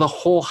accept the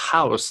whole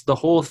house, the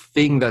whole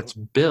thing that's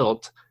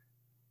built.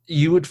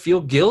 You would feel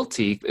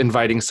guilty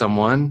inviting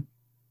someone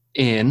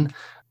in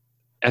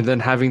and then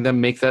having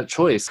them make that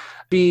choice.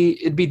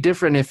 It'd be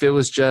different if it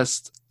was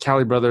just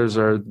Cali Brothers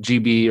or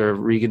GB or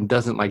Regan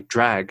doesn't like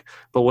drag.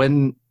 But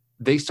when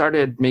they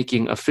started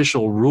making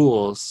official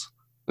rules,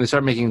 when they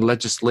started making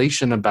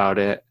legislation about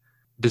it,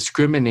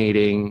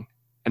 discriminating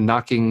and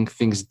knocking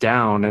things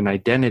down and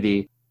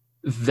identity,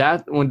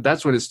 that's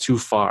when it's too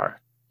far.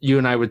 You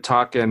and I would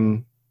talk,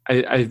 and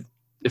I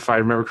if I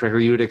remember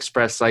correctly, you would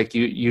express like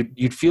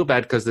you'd feel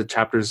bad because the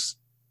chapter's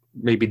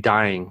maybe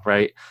dying,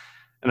 right?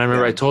 And I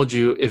remember I told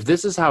you, if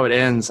this is how it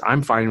ends,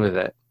 I'm fine with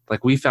it.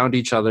 Like, we found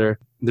each other.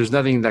 There's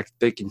nothing that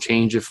they can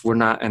change if we're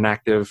not an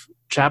active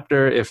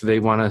chapter. If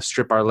they want to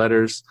strip our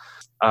letters,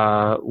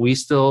 we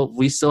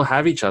still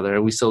have each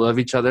other. We still love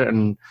each other,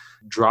 and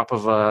drop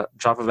of a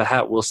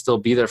hat, we'll still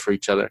be there for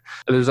each other.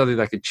 And there's nothing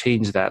that could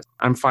change that.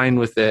 I'm fine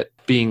with it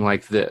being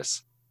like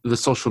this. The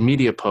social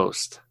media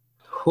post.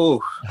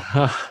 Lord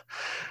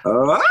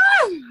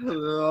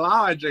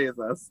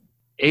Jesus.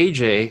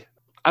 AJ,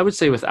 I would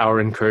say with our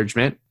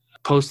encouragement,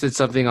 posted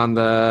something on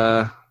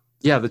the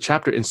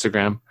chapter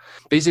Instagram,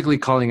 basically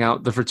calling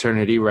out the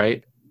fraternity,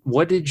 right?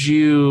 What did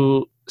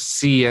you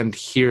see and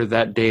hear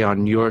that day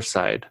on your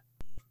side?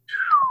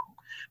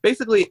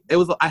 Basically,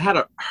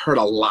 I heard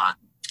a lot.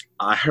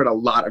 I heard a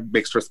lot of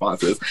mixed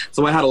responses.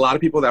 So I had a lot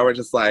of people that were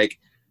just like,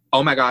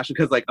 oh my gosh,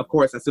 because like, of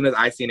course, as soon as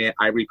I seen it,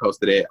 I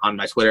reposted it on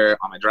my Twitter,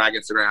 on my drag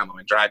Instagram, on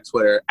my drag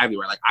Twitter,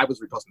 everywhere. Like, I was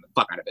reposting the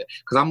fuck out of it.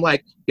 Because I'm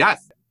like,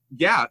 yes,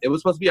 yeah, it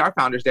was supposed to be our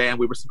Founders Day and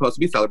we were supposed to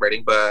be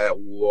celebrating, but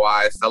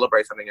why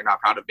celebrate something you're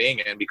not proud of being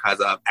in because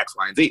of X,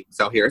 Y, and Z?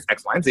 So here's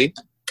X, Y, and Z.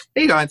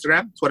 There you go,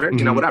 Instagram, Twitter,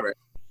 whatever.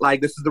 Like,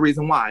 this is the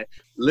reason why.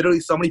 Literally,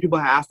 so many people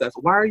have asked us,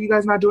 why are you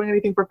guys not doing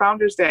anything for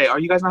Founders Day? Are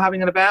you guys not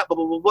having an event? Blah,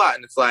 blah, blah, blah.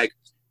 And it's like,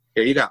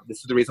 here you go. This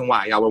is the reason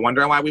why. Y'all were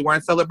wondering why we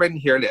weren't celebrating?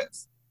 Here it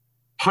is.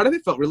 Part of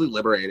it felt really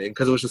liberating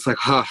because it was just like,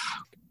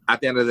 at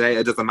the end of the day,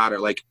 it doesn't matter.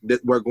 Like,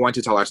 we're going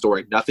to tell our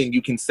story. Nothing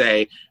you can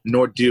say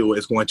nor do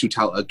is going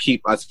to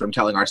keep us from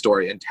telling our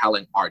story and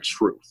telling our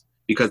truth,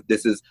 because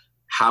this is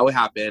how it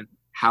happened,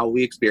 how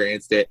we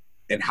experienced it,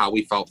 and how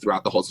we felt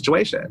throughout the whole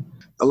situation.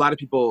 A lot of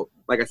people,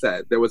 like I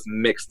said, there was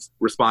mixed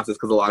responses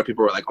because a lot of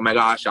people were like, oh my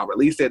gosh, y'all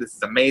released it. This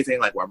is amazing.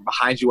 Like, we're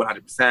behind you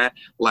 100%.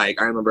 Like,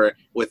 I remember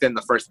within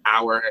the first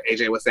hour,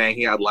 AJ was saying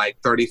he had like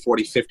 30,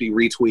 40, 50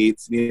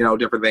 retweets,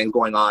 different things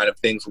going on of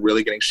things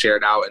really getting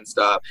shared out and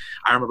stuff.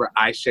 I remember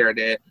I shared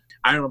it.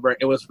 I remember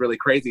it was really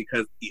crazy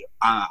because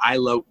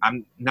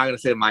I'm not going to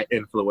say my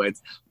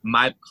influence,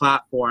 my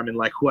platform and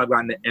like who I've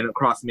gotten to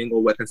cross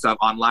mingle with and stuff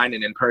online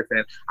and in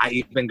person. I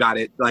even got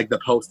it, like the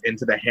post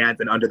into the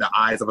hands and under the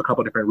eyes of a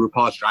couple different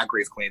RuPaul's Drag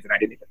Race queens, and I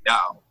didn't even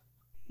know.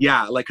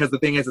 Yeah, like, because the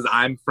thing is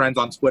I'm friends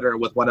on Twitter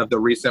with one of the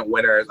recent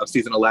winners of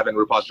season 11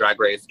 RuPaul's Drag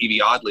Race, Evie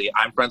Oddly.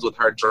 I'm friends with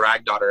her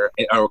drag daughter,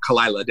 or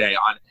Kalila Day,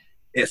 on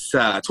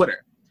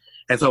Twitter.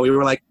 And so we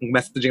were like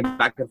messaging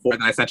back and forth,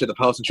 and I sent her the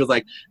post, and she was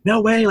like, no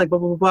way, like, blah,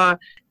 blah, blah,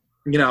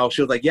 blah.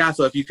 She was like, yeah,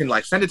 so if you can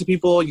like send it to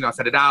people,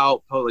 send it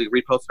out, totally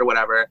repost it or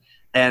whatever.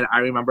 And I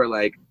remember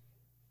like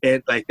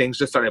things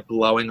just started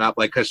blowing up,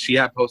 like, because she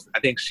had posted,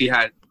 I think she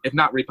had, if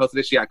not reposted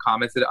it, she had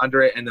commented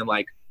under it and then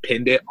like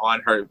pinned it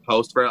on her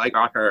post for like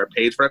on her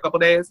page for a couple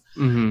days.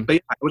 Mm-hmm. But yeah,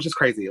 it was just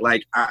crazy.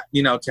 Like,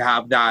 to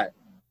have that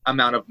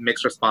amount of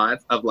mixed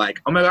response of like,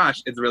 oh my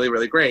gosh, it's really,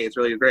 really great. It's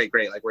really great.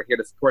 Like, we're here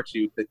to support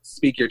you, to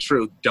speak your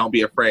truth. Don't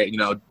be afraid,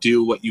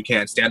 do what you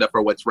can, stand up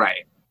for what's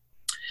right.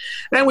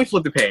 Then we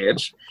flip the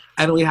page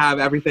and we have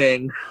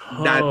everything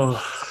that's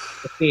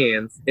the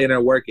scenes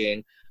inner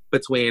working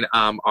between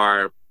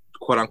our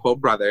quote unquote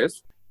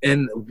brothers.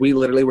 And we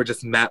literally were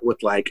just met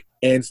with like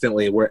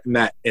instantly, we're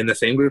met in the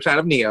same group chat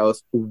of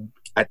Neos.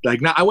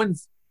 I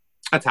wouldn't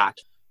attack,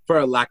 for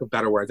a lack of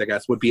better words, I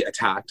guess, would be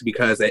attacked,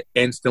 because it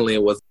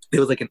was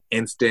like an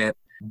instant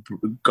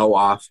go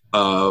off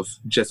of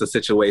just a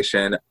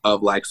situation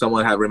of like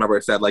someone had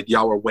said like,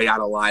 y'all were way out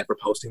of line for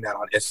posting that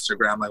on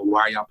Instagram. Like,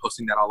 why are y'all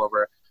posting that all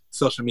over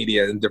social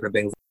media and different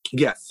things?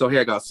 Yes, so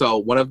here I go. So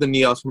one of the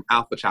Neos from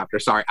Alpha chapter,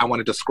 sorry, I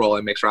wanted to scroll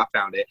and make sure I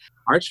found it.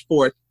 March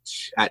 4th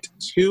at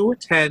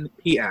 2:10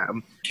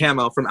 p.m.,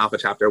 Camo from Alpha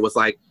chapter was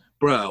like,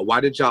 bruh, why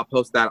did y'all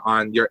post that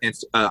on your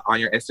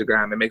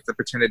Instagram? It makes the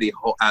fraternity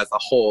as a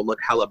whole look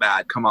hella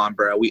bad. Come on,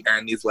 bruh. We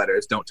earned these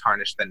letters. Don't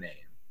tarnish the name.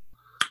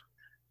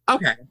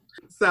 Okay.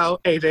 So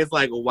AJ's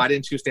like, well, why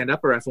didn't you stand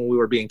up for us when we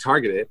were being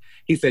targeted?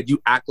 He said, you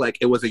act like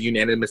it was a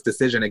unanimous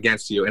decision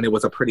against you and it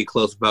was a pretty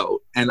close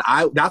vote. And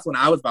that's when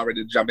I was about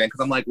ready to jump in, because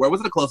I'm like, where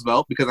was it a close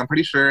vote? Because I'm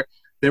pretty sure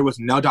there was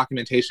no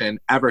documentation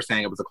ever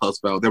saying it was a close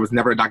vote. There was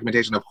never a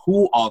documentation of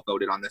who all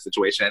voted on this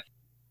situation.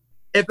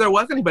 If there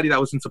was anybody that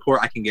was in support,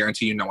 I can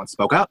guarantee you no one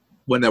spoke up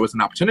when there was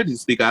an opportunity to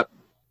speak up.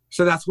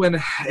 So that's when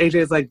AJ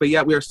is like, but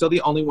yeah, we are still the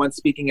only ones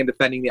speaking and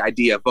defending the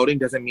idea. Voting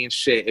doesn't mean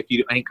shit if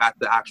you ain't got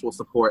the actual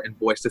support and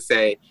voice to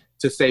say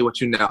what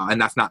you know. And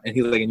that's not, and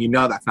he's like, and you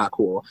know that's not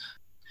cool.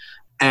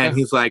 And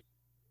he's like,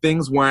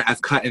 things weren't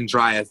as cut and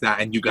dry as that,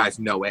 and you guys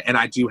know it. And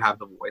I do have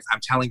the voice. I'm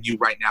telling you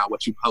right now,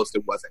 what you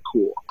posted wasn't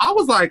cool. I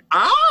was like,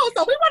 oh,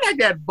 so we want to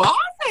get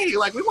bossy.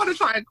 Like, we want to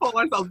try and call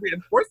ourselves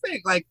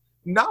reinforcing. Like,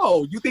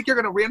 no, you think you're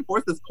going to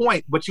reinforce this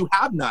point, but you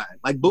have none.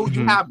 Like, boo,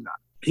 you have none.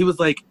 He was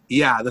like,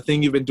 yeah, the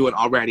thing you've been doing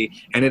already.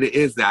 And it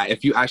is that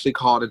if you actually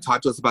called and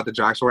talked to us about the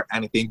drag show or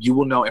anything, you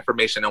will know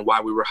information on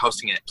why we were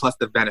hosting it, plus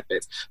the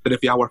benefits. But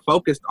if y'all were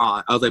focused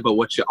on, I was like, but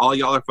what all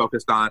y'all are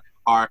focused on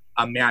are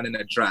a man in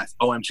a dress.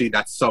 OMG,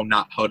 that's so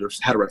not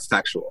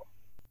heterosexual.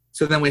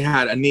 So then we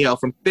had Anil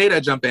from Theta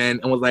jump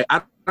in and was like,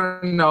 I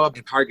don't know if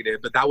being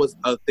targeted, but that was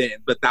a thing.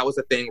 But that was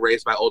a thing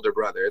raised by older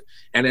brothers.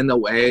 And in a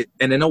way,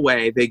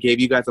 they gave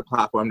you guys a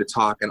platform to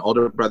talk, and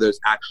older brothers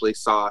actually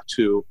saw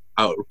to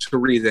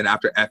reason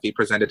after Effie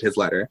presented his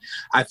letter.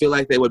 I feel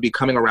like they would be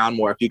coming around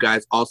more if you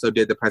guys also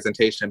did the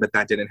presentation, but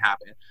that didn't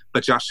happen.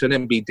 But y'all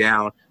shouldn't be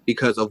down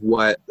because of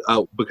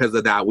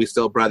that. We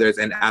still brothers,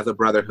 and as a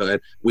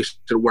brotherhood, we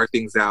should work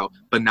things out,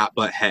 but not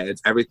butt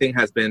heads. Everything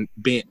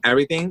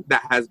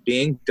that has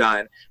being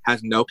done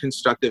has no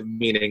constructive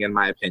meaning, in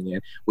my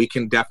opinion. We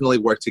can definitely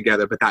work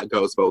together, but that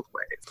goes both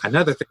ways.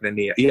 Another thing,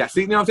 Ania. Yeah,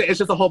 see, you know what I'm saying? It's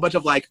just a whole bunch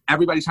of like,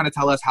 everybody's trying to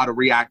tell us how to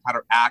react, how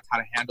to act, how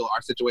to handle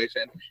our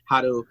situation,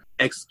 how to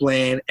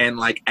explain and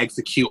like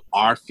execute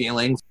our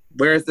feelings.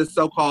 Whereas this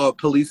so-called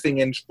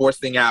policing and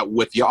forcing out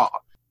with y'all.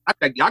 I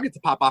think y'all get to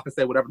pop off and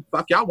say whatever the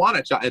fuck y'all want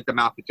at the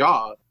mouth with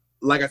y'all.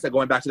 Like I said,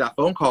 going back to that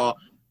phone call,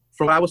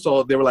 from what I was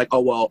told, they were like,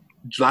 oh, well,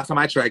 last time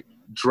I checked,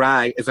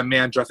 drag is a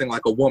man dressing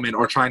like a woman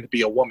or trying to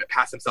be a woman,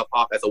 pass himself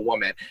off as a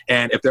woman.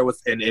 And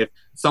if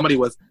somebody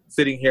was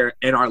sitting here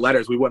in our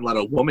letters, we wouldn't let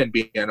a woman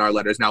be in our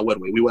letters now, would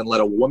we? We wouldn't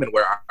let a woman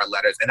wear our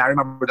letters. And I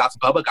remember that's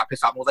Bubba got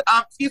pissed off and was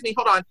like, excuse me,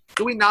 hold on.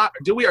 Do we not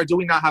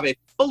have a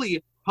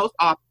fully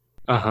post-op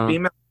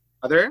female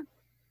mother?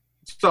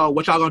 So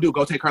what y'all gonna do?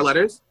 Go take her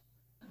letters?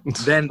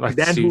 Then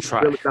who's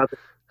really out there?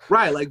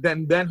 Right, like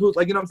then who's,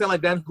 like, you know what I'm saying?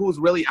 Like, then who's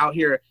really out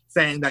here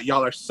saying that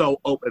y'all are so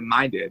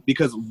open-minded?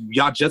 Because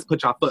y'all just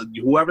put y'all foot,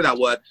 whoever that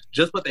was,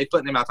 just put their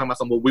foot in their mouth talking about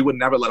something, well, we would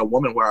never let a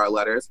woman wear our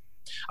letters.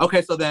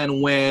 Okay, so then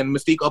when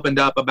Mystique opened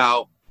up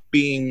about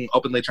being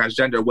openly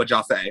transgender, what'd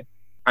y'all say?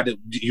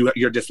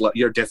 You're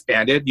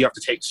disbanded? You have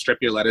to strip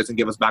your letters and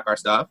give us back our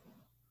stuff?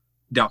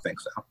 Don't think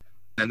so.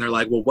 And they're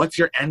like, well, what's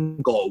your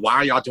end goal? Why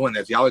are y'all doing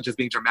this? Y'all are just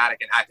being dramatic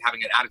and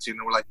having an attitude.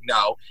 And we're like,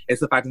 no, it's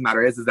the fact of the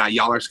matter is that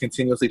y'all are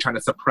continuously trying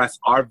to suppress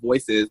our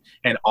voices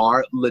and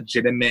our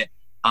legitimate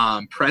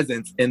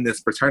presence in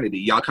this fraternity.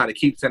 Y'all kind of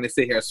keep trying to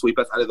sit here and sweep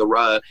us under the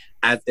rug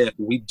as if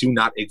we do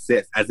not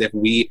exist, as if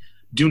we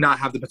do not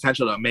have the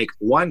potential to make,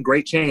 one,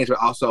 great change, but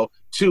also,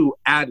 two,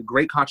 add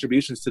great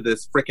contributions to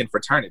this freaking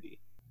fraternity.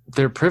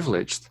 They're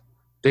privileged.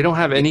 They don't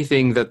have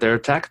anything that they're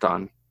attacked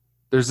on.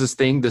 There's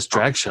this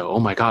drag show. Oh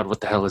my God,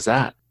 what the hell is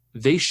that?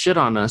 They shit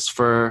on us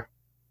from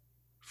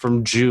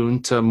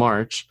June to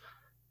March,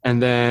 and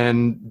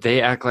then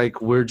they act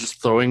like we're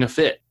just throwing a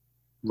fit.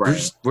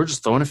 Right. We're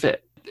just throwing a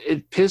fit.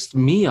 It pissed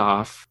me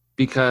off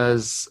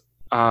because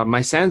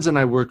my Sans and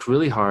I worked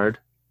really hard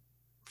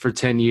for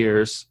 10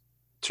 years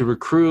to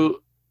recruit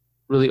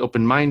really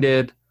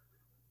open-minded,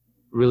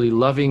 really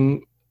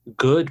loving,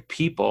 good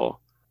people,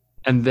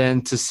 and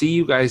then to see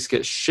you guys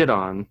get shit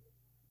on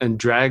and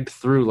dragged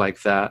through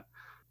like that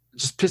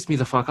just pissed me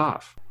the fuck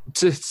off.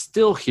 To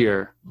still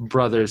hear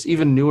brothers,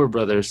 even newer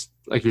brothers,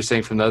 like you're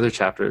saying from the other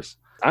chapters,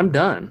 I'm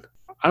done.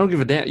 I don't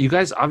give a damn. You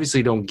guys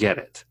obviously don't get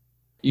it.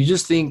 You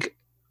just think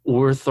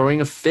we're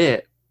throwing a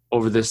fit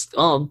over this,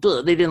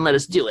 they didn't let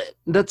us do it.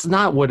 That's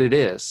not what it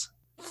is.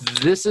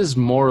 This is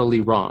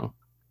morally wrong.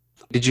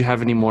 Did you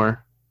have any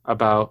more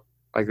about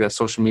like that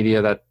social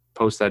media, that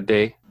post that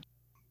day?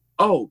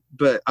 Oh,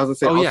 but I was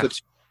going to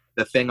say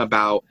the thing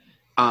about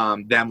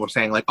them were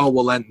saying like,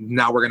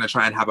 now we're going to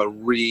try and have a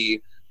rehashing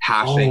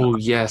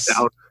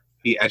of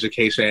the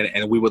education,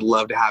 and we would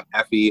love to have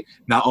Effie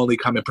not only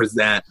come and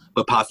present,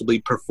 but possibly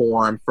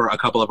perform for a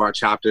couple of our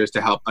chapters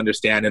to help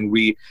understand and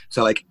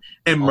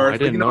immerse. I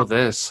didn't know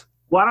this.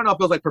 Well, I don't know if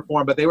it was like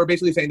perform, but they were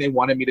basically saying they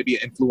wanted me to be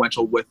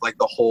influential with like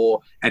the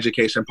whole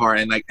education part.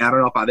 And like, I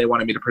don't know if they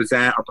wanted me to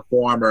present or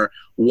perform or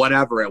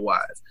whatever it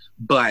was.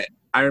 But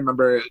I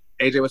remember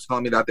AJ was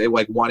telling me that they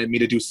like wanted me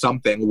to do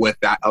something with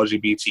that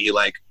LGBT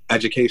like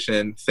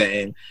education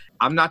thing.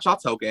 I'm not y'all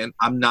token.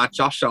 I'm not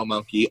y'all show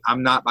monkey.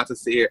 I'm not about to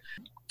sit here.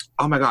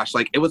 oh my gosh,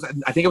 like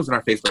I think it was in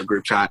our Facebook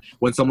group chat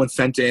when someone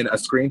sent in a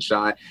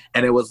screenshot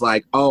and it was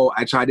like, oh,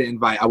 I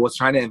was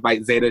trying to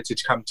invite Zeta to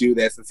come do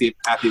this and see if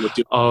Effie would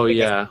do it. Oh,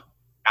 yeah.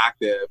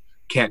 Active,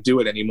 can't do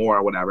it anymore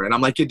or whatever. And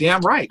I'm like, you're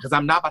damn right, because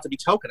I'm not about to be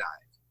tokenized.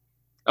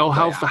 Oh,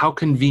 how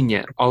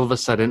convenient. All of a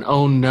sudden,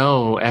 oh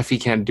no, Effie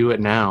can't do it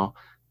now.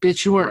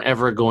 Bitch, you weren't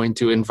ever going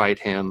to invite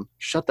him.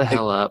 Shut the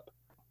hell up.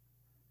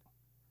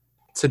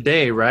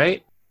 Today,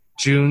 right?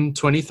 June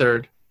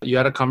 23rd, you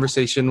had a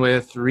conversation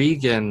with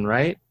Regan,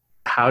 right?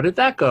 How did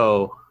that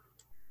go?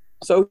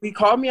 So he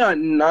called me at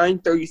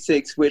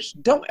 9:36, which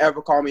don't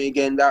ever call me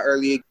again that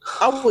early.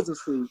 I was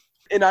asleep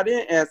and I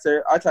didn't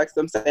answer. I texted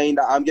him saying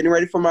that I'm getting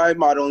ready for my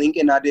modeling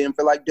and I didn't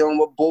feel like dealing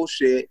with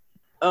bullshit.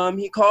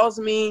 He calls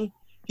me.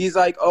 He's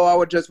like, oh, I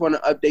would just want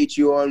to update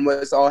you on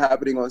what's all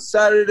happening on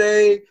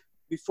Saturday.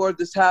 Before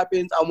this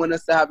happens, I want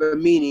us to have a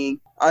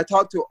meeting. I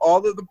talked to all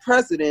of the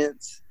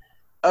presidents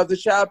of the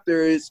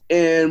chapters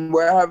and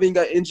we're having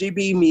an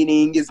NGB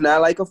meeting. It's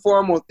not like a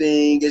formal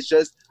thing. It's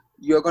just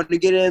you're going to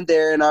get in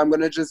there and I'm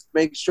going to just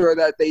make sure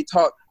that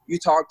you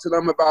talk to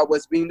them about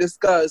what's being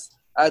discussed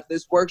at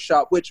this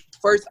workshop, which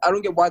first, I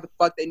don't get why the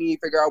fuck they need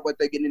to figure out what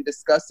they're getting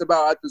discussed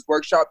about at this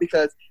workshop,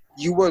 because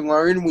you will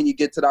learn when you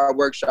get to that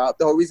workshop.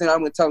 The whole reason I'm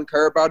going to tell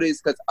her about it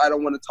is because I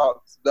don't want to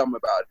talk to them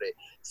about it.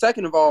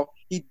 Second of all,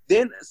 he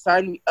then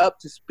signed me up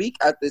to speak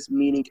at this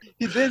meeting.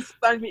 He then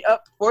signed me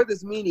up for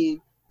this meeting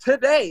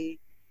today,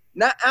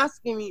 not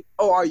asking me,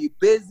 oh, are you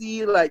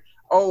busy? Like,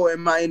 oh,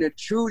 am I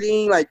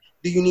intruding? Like,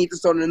 do you need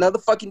this on another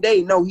fucking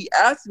day? No, he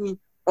asked me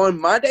on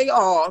my day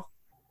off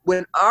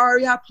when I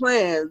already have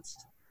plans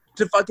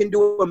to fucking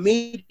do a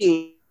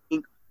meeting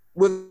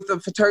with the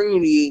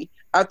fraternity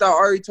after I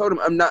already told him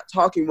I'm not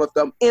talking with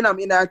them and I'm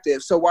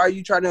inactive. So why are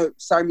you trying to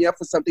sign me up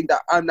for something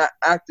that I'm not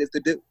active to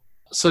do?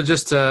 So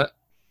just to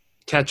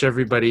catch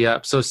everybody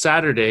up. So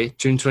Saturday,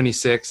 June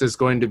 26th, is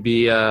going to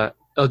be a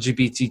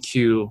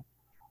LGBTQ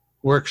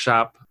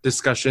workshop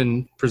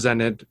discussion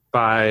presented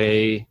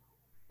by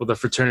the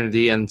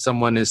fraternity, and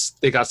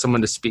they got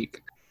someone to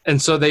speak.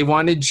 And so they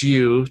wanted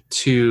you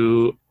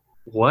to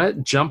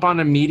jump on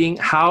a meeting?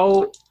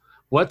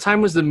 What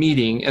time was the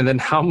meeting? And then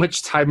how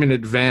much time in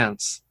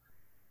advance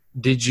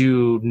did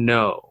you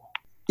know?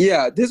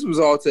 Yeah, this was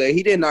all today.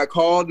 He did not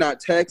call,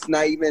 not text,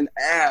 not even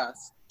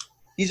ask.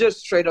 He just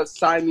straight up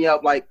signed me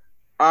up like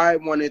I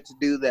wanted to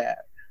do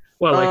that.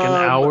 Well, like an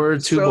hour or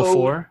two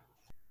before?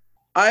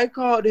 I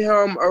called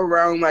him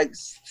around like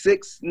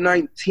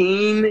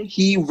 6:19.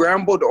 He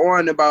rambled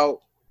on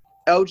about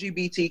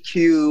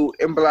LGBTQ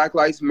and Black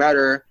Lives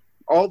Matter,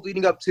 all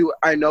leading up to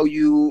I know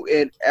you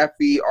and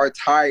Effie are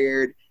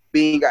tired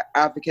being an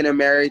African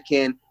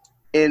American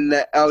in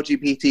the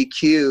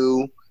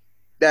LGBTQ,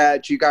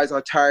 that you guys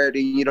are tired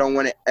and you don't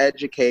want to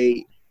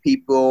educate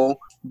people,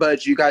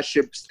 but you guys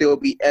should still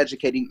be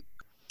educating.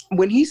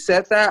 When he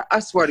said that,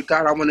 I swear to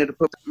God, I wanted to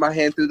put my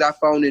hand through that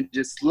phone and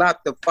just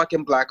slap the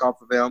fucking black off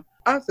of him.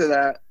 After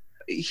that,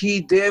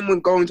 he then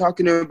went going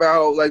talking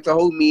about like the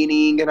whole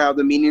meeting and how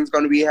the meeting's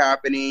going to be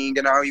happening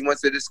and how he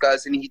wants to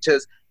discuss, and he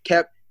just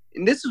kept,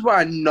 and this is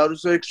why I know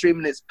this is extreme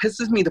and it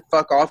pisses me the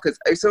fuck off, because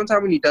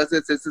sometimes when he does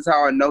this is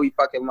how I know he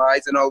fucking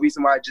lies, and the whole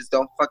reason why I just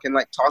don't fucking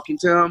like talking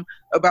to him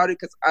about it,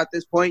 because at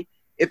this point,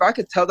 if I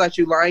could tell that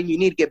you're lying, you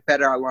need to get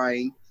better at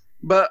lying.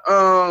 But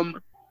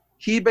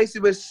he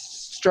basically was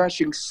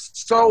stretching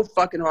so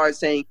fucking hard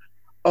saying,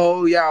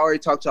 oh yeah, I already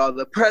talked to all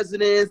the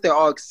presidents. They're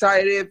all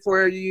excited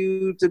for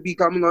you to be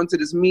coming onto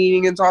this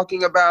meeting and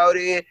talking about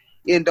it.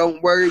 And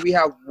don't worry, we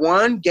have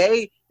one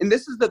gay. And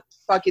this is the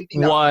fucking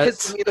thing that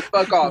pisses me the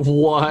fuck off.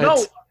 What?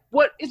 No,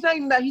 what? It's not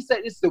even that. He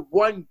said it's the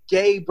one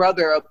gay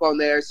brother up on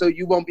there, so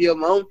you won't be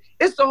alone.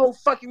 It's the whole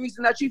fucking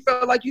reason that you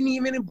felt like you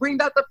didn't even bring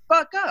that the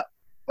fuck up.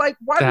 Like,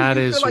 why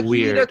do you feel like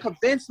you need to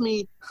convince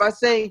me by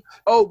saying,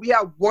 oh, we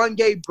have one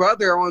gay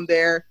brother on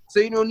there, so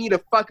you don't need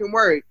to fucking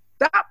worry?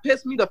 That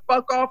pissed me the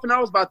fuck off, and I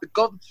was about to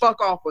go the fuck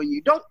off on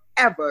you. Don't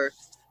ever,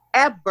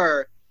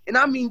 and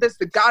I mean this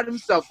to God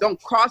himself, don't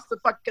cross the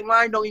fucking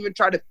line. Don't even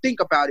try to think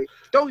about it.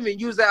 Don't even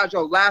use that as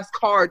your last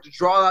card to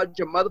draw out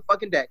your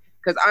motherfucking deck,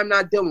 because I'm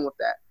not dealing with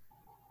that.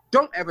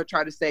 Don't ever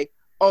try to say,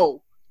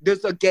 oh,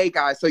 there's a gay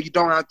guy, so you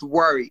don't have to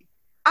worry.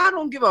 I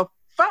don't give a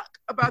fuck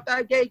about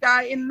that gay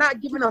guy and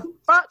not giving a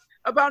fuck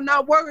about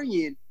not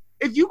worrying.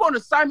 If you're going to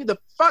sign me the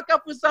fuck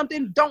up for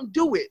something, don't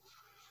do it.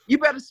 You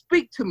better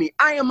speak to me.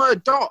 I am an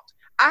adult.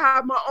 I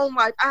have my own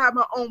life. I have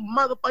my own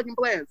motherfucking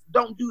plans.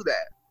 Don't do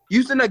that.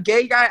 Using a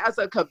gay guy as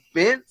a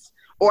convince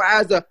or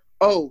as a,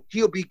 oh,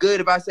 he'll be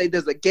good if I say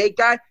there's a gay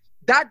guy,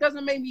 that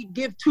doesn't make me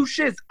give two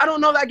shits. I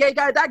don't know that gay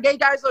guy. That gay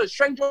guy is a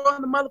stranger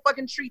on the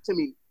motherfucking street to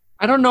me.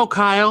 I don't know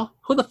Kyle.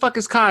 Who the fuck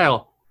is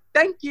Kyle?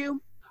 Thank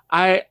you.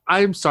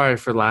 I'm sorry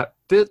for laughing.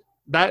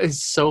 That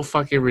is so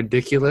fucking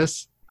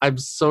ridiculous. I'm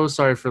so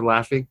sorry for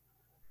laughing.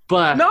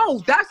 But no,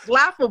 that's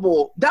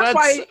laughable. That's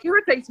why it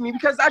irritates me,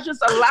 because that's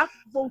just a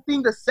laughable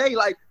thing to say.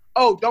 Like,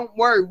 oh, don't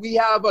worry, we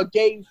have a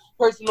gay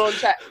person on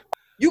chat.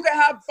 You can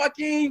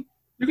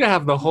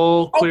have the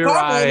whole Queer Obama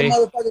Eye in the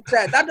motherfucking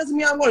chat. That doesn't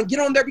mean I'm going to get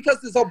on there because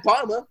it's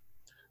Obama.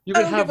 You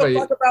I can don't have give a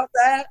fuck about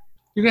that.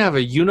 You're gonna have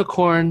a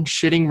unicorn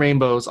shitting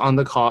rainbows on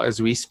the call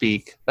as we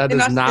speak. That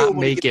And I does still not wanna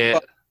make get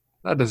it.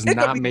 That does It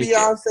not could be make it.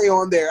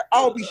 Beyonce on there.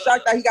 I'll be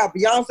shocked that he got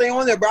Beyonce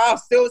on there, but I'll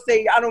still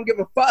say I don't give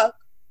a fuck.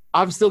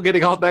 I'm still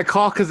getting off that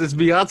call because it's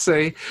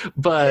Beyonce,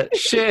 but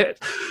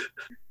shit.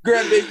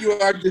 Granted, you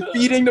are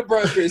defeating the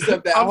purpose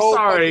of that I'm whole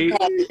sorry.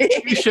 fucking call.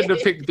 You shouldn't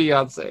have picked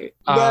Beyonce.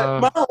 But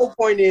my whole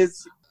point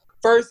is,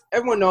 first,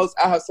 everyone knows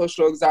I have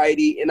social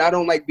anxiety, and I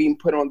don't like being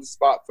put on the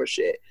spot for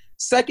shit.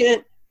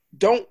 Second,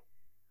 don't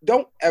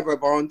ever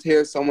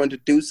volunteer someone to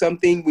do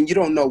something when you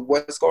don't know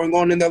what's going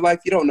on in their life.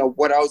 You don't know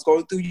what I was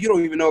going through. You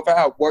don't even know if I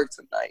have work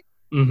tonight.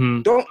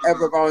 Mm-hmm. Don't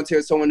ever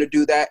volunteer someone to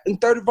do that.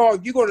 And third of all,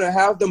 if you're going to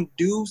have them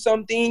do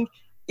something,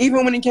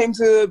 even when it came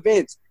to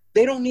events,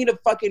 they don't need to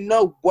fucking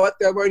know what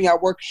they're learning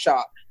at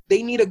workshop.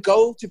 They need to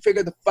go to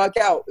figure the fuck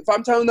out. If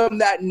I'm telling them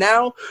that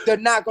now, they're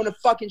not going to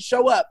fucking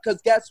show up.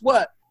 Because guess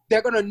what?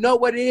 They're going to know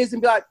what it is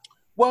and be like,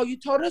 well, you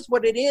told us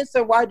what it is,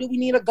 so why do we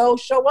need to go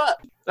show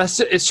up?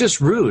 It's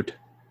just rude.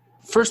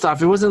 First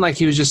off, it wasn't like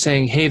he was just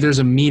saying, hey, there's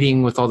a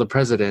meeting with all the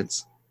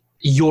presidents.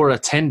 You're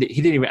attending. He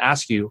didn't even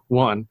ask you,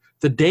 one,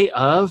 the day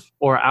of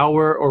or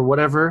hour or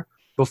whatever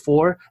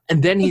before.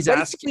 And then he's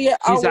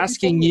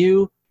asking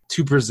you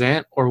to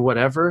present or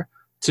whatever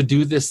to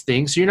do this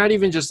thing. So you're not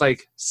even just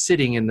like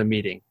sitting in the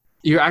meeting.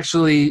 You're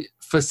actually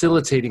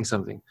facilitating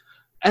something.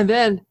 And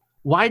then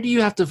why do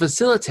you have to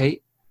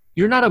facilitate?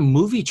 You're not a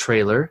movie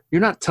trailer.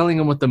 You're not telling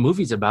them what the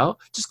movie's about.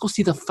 Just go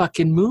see the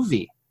fucking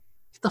movie.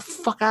 Get the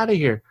fuck out of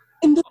here.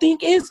 And the thing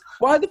is,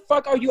 why the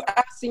fuck are you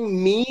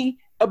asking me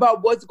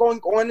about what's going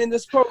on in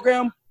this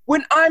program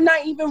when I'm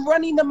not even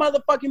running the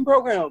motherfucking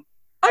program?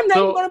 I'm not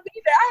even going to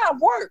be there. I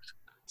have work.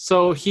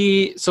 So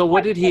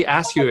what did he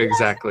ask you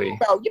exactly?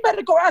 You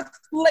better go ask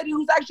the lady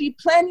who's actually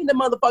planning the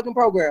motherfucking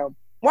program.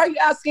 Why are you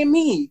asking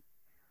me?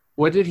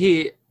 What did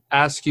he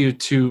ask you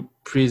to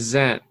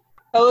present?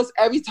 Tell us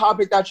every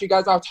topic that you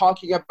guys are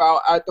talking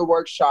about at the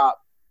workshop.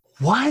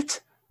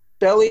 What?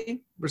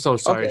 Shelly? We're so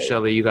sorry, Okay.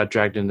 Shelly. You got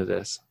dragged into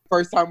this.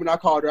 First time when I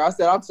called her, I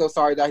said, I'm so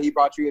sorry that he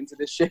brought you into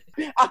this shit.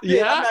 I'm not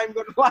even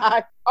going to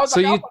lie. I was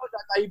I apologize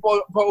that he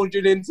pulled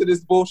you into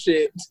this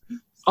bullshit.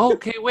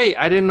 Okay, wait.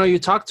 I didn't know you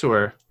talked to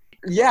her.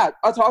 Yeah,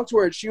 I talked to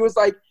her. She was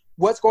like,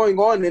 what's going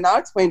on? And I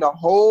explained the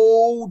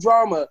whole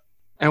drama.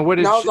 And what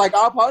did I was like,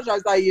 I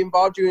apologize that he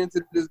involved you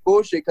into this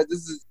bullshit because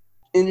this is...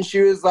 And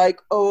she was like,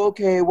 oh,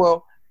 okay,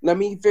 well, let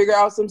me figure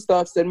out some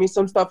stuff. Send me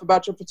some stuff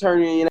about your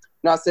fraternity. And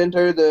I sent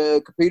her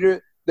the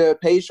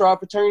page for our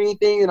fraternity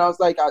thing. And I was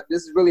like,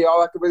 this is really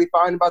all I could really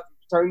find about the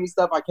fraternity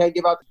stuff. I can't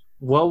give out.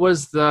 What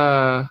was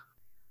the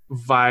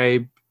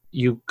vibe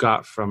you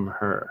got from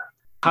her?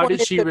 How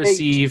did she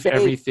receive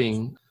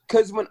everything?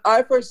 Because when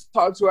I first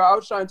talked to her, I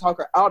was trying to talk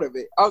her out of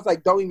it. I was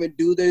like, don't even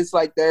do this.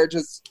 Like,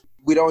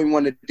 we don't even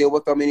want to deal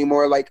with them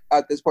anymore. Like,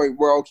 at this point,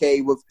 we're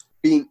okay with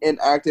being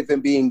inactive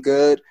and being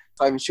good.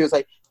 And she was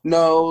like,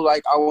 no,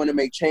 like, I want to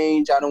make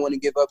change. I don't want to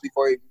give up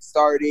before even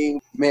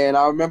starting. Man,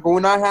 I remember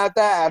when I had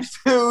that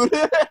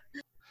attitude.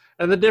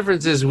 And the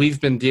difference is we've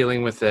been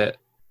dealing with it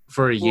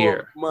for a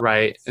year,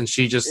 right? And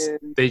they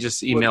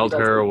just emailed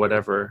her or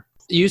whatever.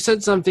 You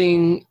said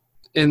something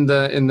in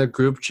the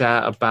group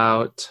chat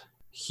about,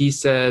 he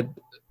said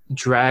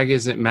drag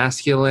isn't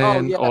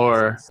masculine,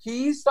 or...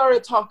 He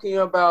started talking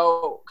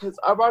about, because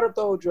I brought up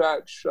the whole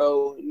drag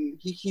show, and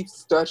he keeps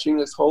stretching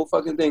this whole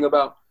fucking thing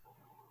about,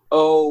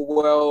 oh,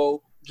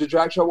 well, the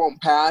drag show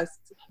won't pass,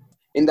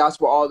 and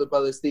that's what all the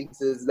brothers think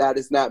is that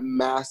it's not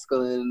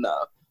masculine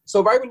enough.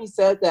 So right when he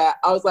said that,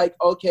 I was like,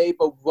 okay,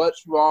 but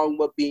what's wrong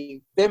with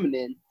being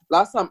feminine?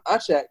 Last time I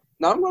checked,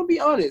 now I'm going to be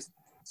honest,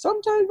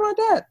 sometimes my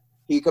dad,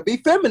 he could be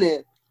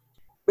feminine,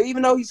 but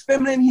even though he's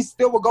feminine, he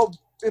still will go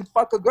and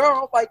fuck a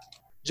girl. Like,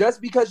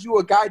 just because you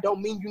a guy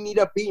don't mean you need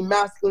to be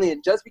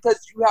masculine. Just because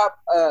you have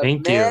a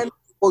man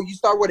or you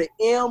start with an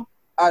M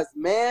as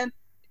man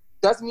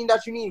doesn't mean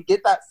that you need to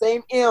get that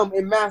same M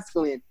in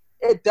masculine.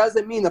 It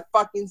doesn't mean the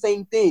fucking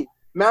same thing.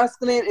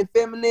 Masculine and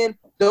feminine,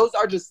 those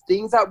are just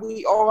things that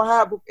we all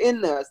have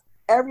within us.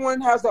 Everyone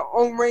has their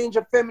own range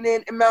of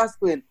feminine and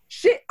masculine.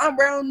 Shit, I'm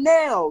wearing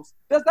nails.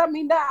 Does that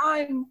mean that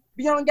I'm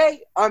beyond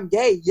gay? I'm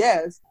gay,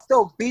 yes.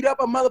 Still beat up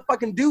a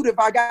motherfucking dude if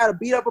I gotta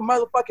beat up a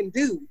motherfucking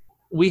dude.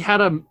 We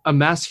had a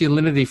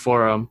masculinity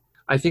forum.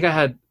 I think I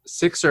had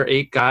 6 or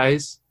 8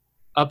 guys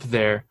up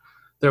there.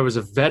 There was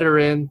a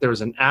veteran, there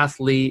was an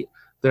athlete,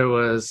 there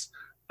was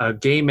a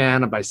gay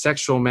man, a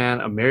bisexual man,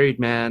 a married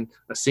man,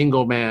 a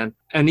single man,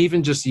 and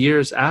even just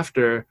years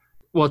after,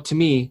 well, to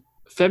me,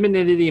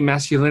 femininity and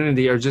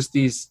masculinity are just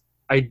these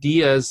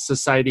ideas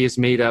society has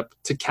made up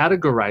to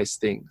categorize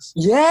things.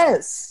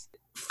 Yes.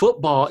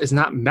 Football is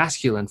not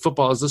masculine.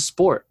 Football is a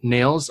sport.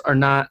 Nails are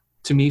not,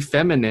 to me,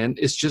 feminine.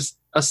 It's just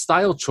a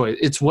style choice.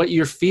 It's what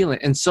you're feeling.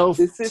 And so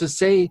to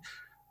say,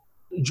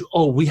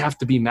 oh, we have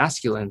to be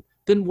masculine,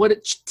 then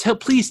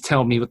please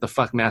tell me what the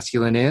fuck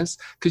masculine is,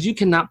 because you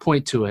cannot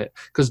point to it,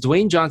 because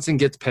Dwayne Johnson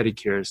gets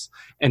pedicures.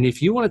 And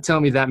if you want to tell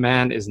me that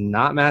man is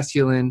not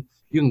masculine,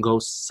 you can go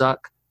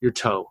suck your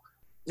toe.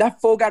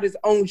 That fool got his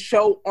own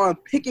show on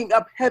picking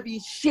up heavy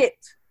shit.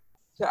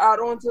 To add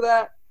on to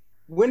that,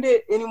 when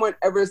did anyone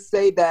ever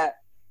say that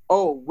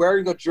oh,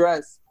 wearing a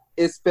dress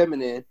is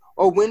feminine?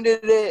 Or when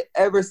did it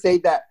ever say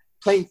that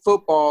playing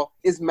football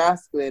is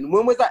masculine?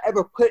 When was that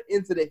ever put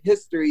into the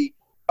history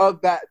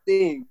of that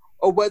thing?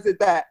 Or was it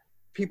that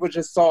people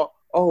just saw,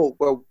 oh,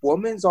 well,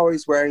 woman's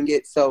always wearing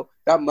it, so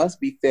that must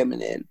be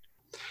feminine?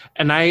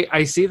 And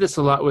I see this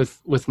a lot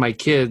with my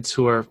kids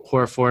who are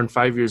 4 and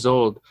 5 years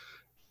old.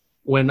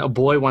 When a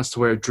boy wants to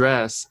wear a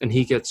dress and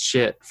he gets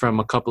shit from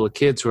a couple of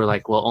kids who are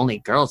like, well, only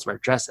girls wear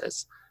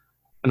dresses.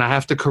 And I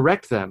have to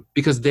correct them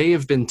because they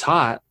have been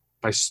taught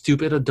by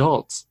stupid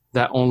adults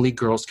that only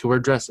girls can wear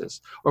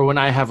dresses. Or when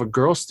I have a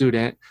girl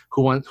student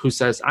who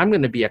says, I'm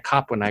going to be a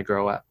cop when I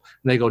grow up.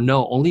 And they go,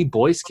 no, only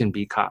boys can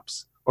be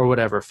cops or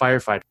whatever,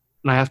 firefighter.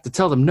 And I have to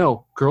tell them,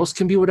 no, girls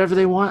can be whatever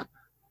they want.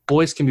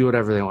 Boys can be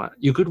whatever they want.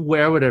 You could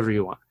wear whatever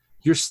you want.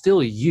 You're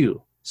still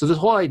you. So this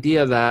whole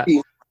idea that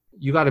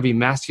you got to be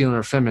masculine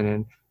or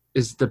feminine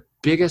is the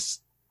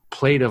biggest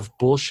plate of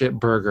bullshit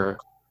burger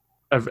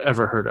I've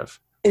ever heard of.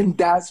 And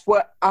that's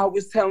what I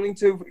was telling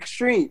to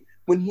Extreme.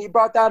 When he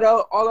brought that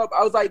all up,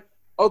 I was like,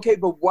 okay,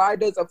 but why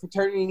does a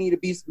fraternity need to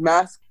be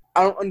masculine?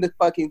 I don't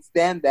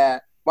understand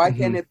that. Why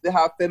can't it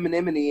have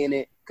femininity in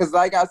it? Because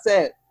like I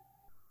said,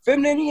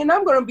 femininity, and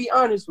I'm going to be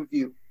honest with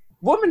you,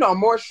 women are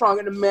more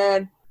stronger than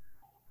men.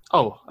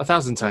 Oh,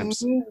 1,000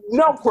 times.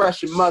 No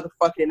question,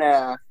 motherfucking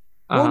ass.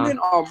 Women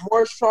are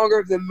more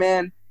stronger than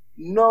men.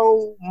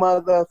 No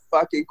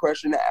motherfucking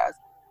question ass.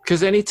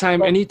 Because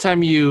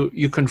anytime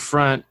you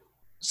confront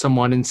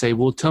someone and say,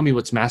 well, tell me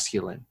what's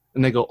masculine.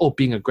 And they go, oh,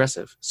 being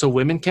aggressive. So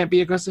women can't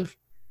be aggressive?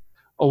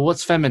 Oh,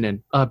 what's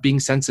feminine? Being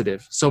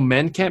sensitive. So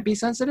men can't be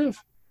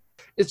sensitive?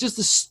 It's just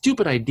a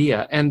stupid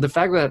idea. And the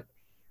fact that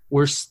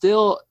we're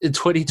still in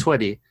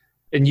 2020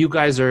 and you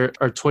guys are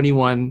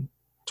 21,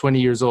 20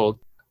 years old,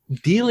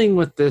 dealing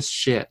with this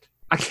shit.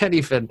 I can't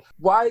even.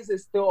 Why is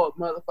it still a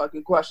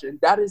motherfucking question?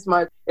 That is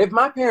my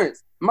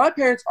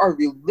parents are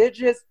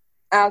religious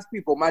ass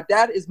people. My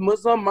dad is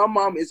Muslim. My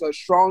mom is a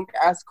strong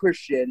ass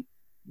Christian.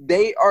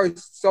 They are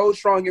so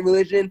strong in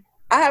religion.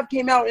 I have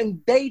came out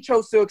and they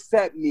chose to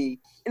accept me.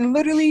 And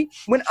literally,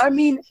 when I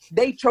mean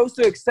they chose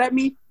to accept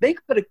me, they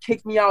could have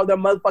kicked me out of their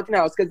motherfucking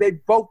house because they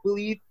both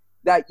believe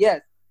that,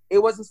 yes, it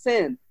was a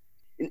sin.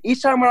 And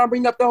each time when I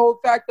bring up the whole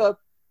fact of,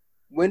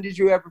 when did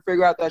you ever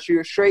figure out that you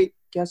were straight?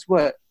 Guess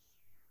what?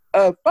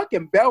 A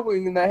fucking bell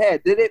ring in the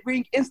head. Did it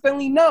ring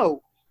instantly?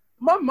 No.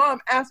 My mom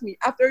asked me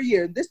after a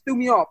year, and this threw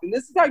me off, and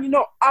this is how you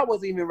know I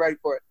wasn't even ready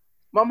for it.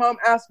 My mom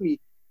asked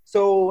me,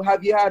 so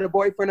have you had a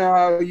boyfriend or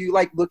are you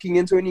like looking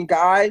into any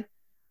guy?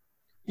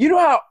 You know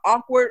how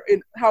awkward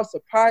and how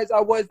surprised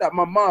I was that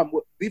my mom,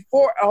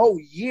 before a whole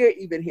year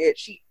even hit,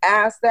 she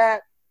asked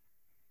that,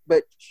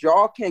 but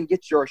y'all can't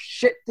get your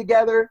shit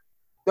together.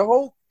 The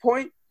whole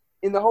point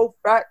and the whole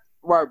fact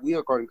why we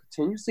are going to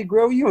continuously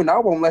grill you, and I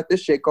won't let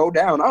this shit go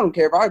down. I don't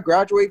care if I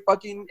graduate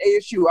fucking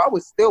ASU, I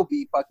would still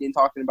be fucking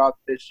talking about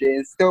this shit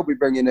and still be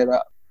bringing it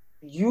up.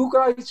 You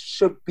guys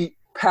should be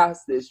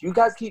past this. You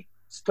guys keep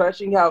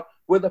stretching out.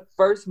 We're the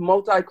first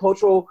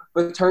multicultural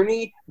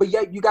fraternity, but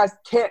yet you guys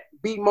can't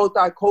be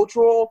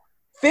multicultural.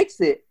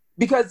 Fix it.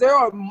 Because there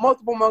are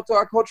multiple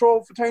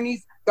multicultural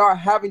fraternities that are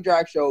having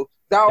drag shows,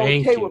 that are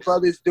okay with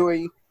brothers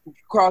doing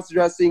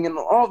cross-dressing and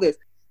all this.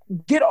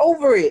 Get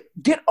over it.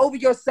 Get over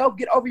yourself.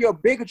 Get over your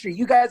bigotry.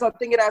 You guys are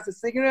thinking as a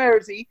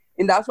singularity,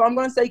 and that's what I'm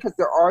going to say, because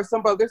there are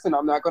some brothers, and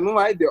I'm not going to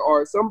lie, there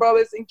are some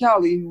brothers in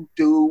Cali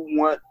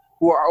who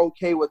are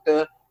okay with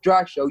the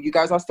drag show. You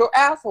guys are still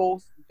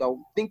assholes.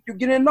 Don't think you're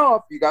getting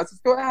off. You guys are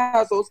still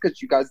assholes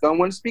because you guys don't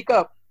want to speak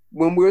up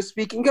when we're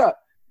speaking up.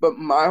 But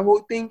my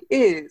whole thing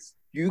is,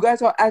 you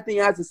guys are acting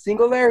as a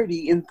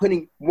singularity and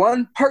putting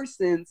one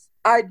person's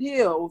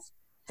ideals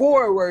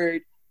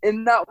forward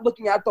and not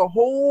looking at the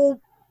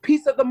whole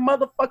piece of the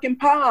motherfucking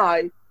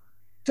pie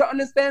to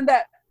understand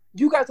that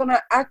you guys are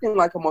not acting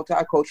like a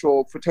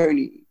multicultural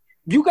fraternity.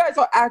 You guys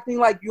are acting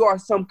like you are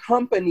some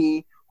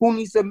company who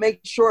needs to make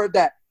sure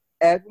that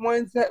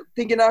everyone's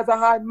thinking as a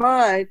hive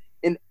mind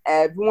and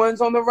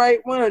everyone's on the right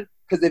one.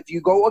 Because if you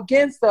go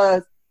against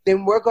us,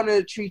 then we're going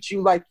to treat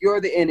you like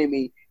you're the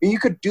enemy. And you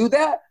could do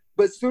that,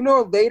 but sooner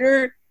or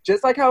later,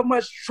 just like how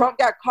much Trump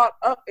got caught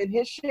up in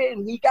his shit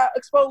and he got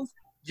exposed,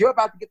 you're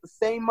about to get the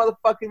same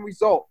motherfucking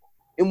result.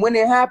 And when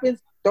it happens,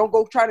 don't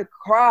go try to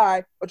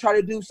cry or try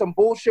to do some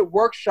bullshit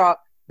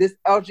workshop, this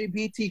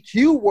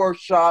LGBTQ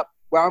workshop,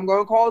 where I'm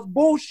going to call it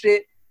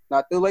bullshit.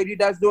 Not the lady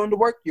that's doing the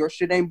work. Your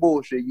shit ain't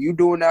bullshit. You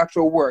doing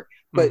actual work.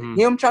 But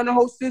him trying to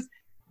host this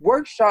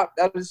workshop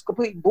that is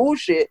complete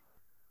bullshit,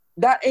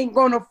 that ain't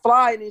going to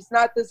fly. And it's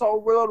not this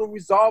whole little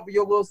resolve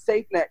your little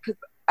safe net. Because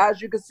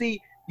as you can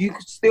see, you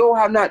still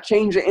have not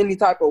changed in any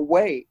type of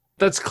way.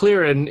 That's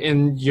clear.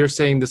 And you're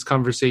saying this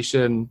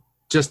conversation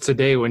just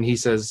today when he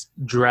says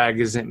drag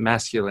isn't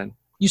masculine.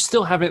 You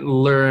still haven't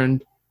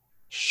learned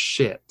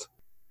shit.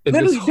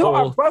 Literally, there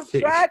are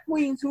drag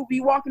queens who be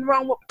walking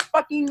around with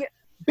fucking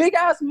big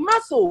ass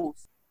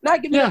muscles,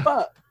 not giving a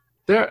fuck.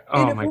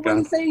 Oh my god!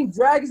 When saying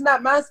drag is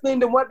not masculine,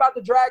 then what about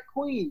the drag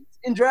queens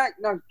and drag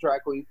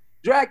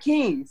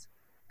kings?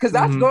 Because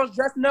that's girls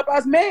dressing up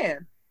as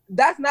men.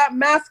 That's not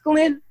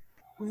masculine.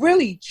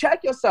 really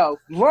check yourself.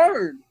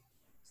 Learn.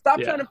 Stop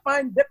Yeah. trying to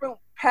find different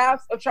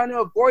paths of trying to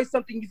avoid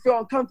something you feel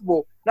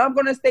uncomfortable. Now I'm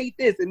going to state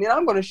this, and then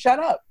I'm going to shut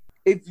up.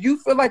 If you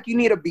feel like you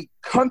need to be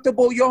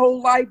comfortable your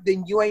whole life,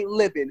 then you ain't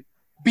living.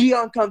 Be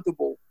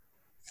uncomfortable.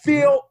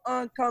 Feel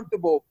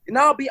uncomfortable. And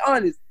I'll be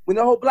honest, when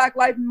the whole Black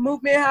Lives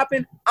Movement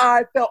happened,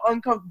 I felt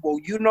uncomfortable.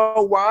 You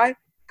know why?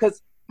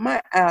 Because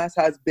my ass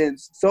has been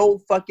so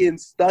fucking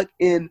stuck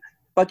in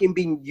fucking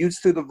being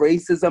used to the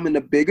racism and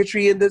the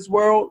bigotry in this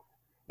world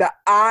that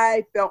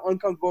I felt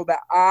uncomfortable,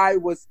 that I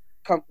was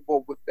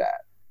comfortable with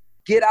that.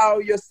 Get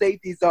out of your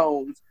safety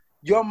zones.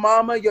 Your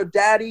mama, your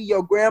daddy,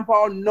 your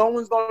grandpa, no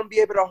one's going to be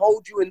able to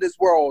hold you in this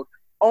world.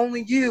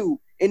 Only you.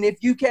 And if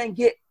you can't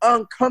get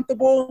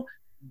uncomfortable,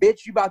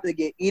 bitch, you about to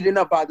get eaten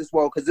up by this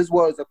world, because this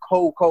world is a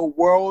cold, cold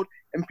world,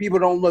 and people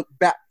don't look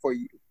back for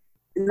you.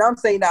 And I'm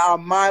saying that out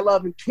of my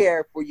love and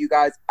care for you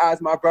guys as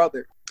my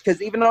brother.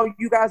 Because even though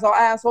you guys are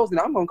assholes, and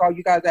I'm going to call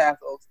you guys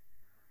assholes,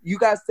 you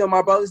guys still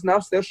my brothers, and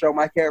I'll still show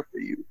my care for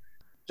you.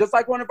 Just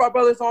like one of our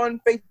brothers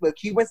on Facebook,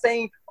 he was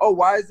saying, oh,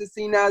 why is this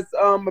seen as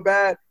a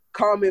bad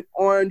comment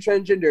on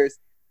transgenders?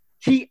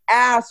 He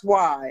asked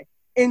why.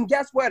 And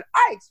guess what?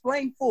 I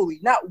explained fully.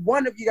 Not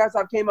one of you guys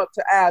have came up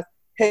to ask,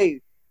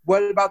 hey,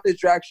 what about this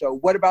drag show?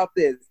 What about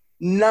this?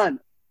 None.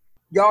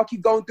 Y'all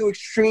keep going through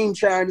extreme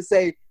trying to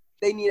say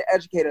they need to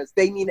educate us.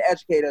 They need to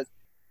educate us.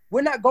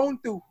 We're not going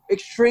through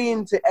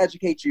extreme to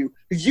educate you.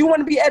 If you want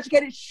to be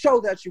educated, show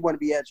that you want to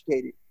be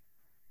educated.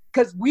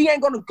 Because we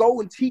ain't going to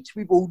go and teach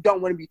people who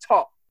don't want to be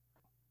taught.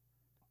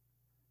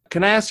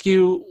 Can I ask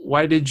you,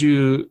 why did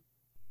you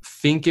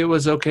think it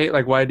was okay?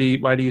 Like, why do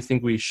you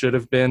think we should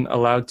have been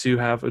allowed to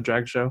have a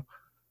drag show?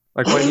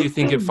 Like, why do you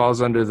think it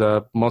falls under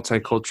the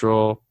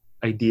multicultural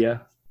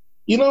idea?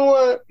 You know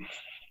what?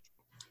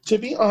 To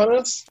be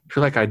honest, I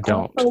feel like I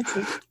don't.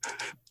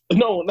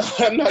 No,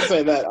 I'm not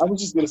saying that. I was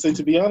just going to say,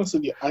 to be honest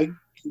with you, I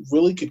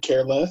really could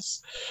care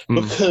less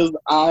because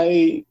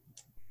I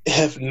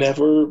have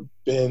never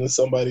been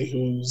somebody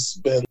who's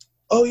been,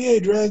 oh yeah,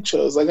 drag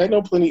shows. Like, I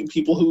know plenty of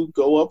people who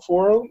go up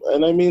for them,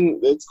 and I mean,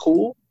 it's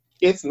cool.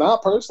 It's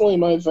not personally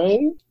my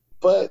thing,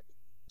 but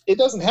it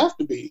doesn't have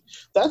to be.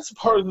 That's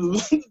part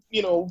of,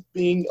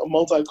 being a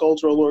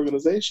multicultural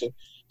organization.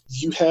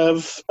 You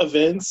have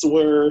events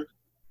where,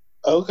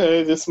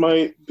 okay, this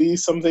might be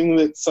something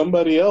that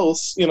somebody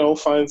else,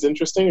 finds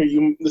interesting,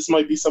 or this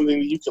might be something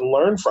that you can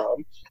learn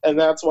from, and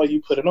that's why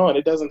you put it on.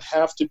 It doesn't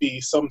have to be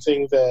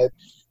something that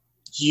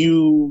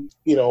you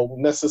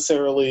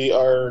necessarily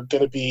are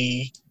going to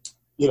be,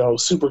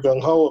 super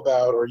gung-ho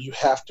about, or you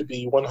have to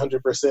be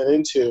 100%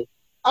 into.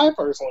 I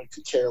personally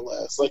could care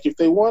less. Like, if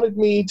they wanted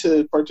me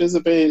to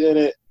participate in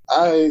it,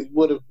 I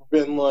would have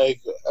been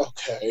like,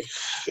 okay.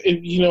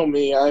 You know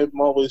me, I'm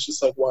always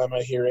just like, why am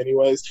I here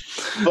anyways?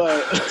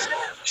 But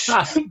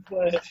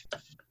but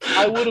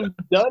I would have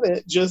done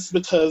it just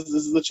because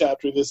this is the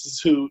chapter, this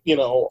is who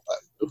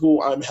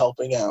I'm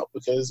helping out,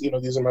 because,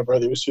 these are my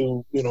brothers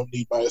who,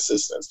 need my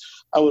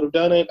assistance. I would have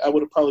done it. I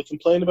would have probably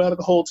complained about it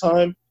the whole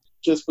time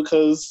just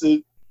because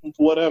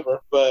whatever,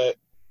 but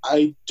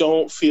I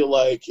don't feel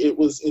like it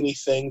was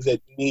anything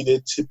that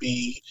needed to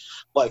be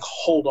like,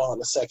 hold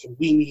on a second,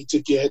 we need to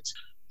get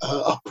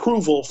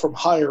approval from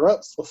higher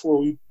ups before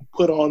we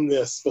put on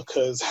this,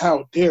 because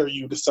how dare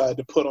you decide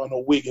to put on a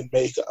wig and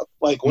makeup?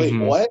 Like, wait,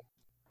 what?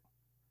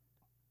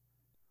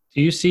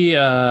 Do you see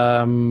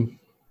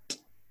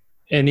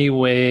any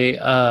way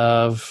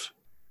of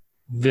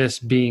this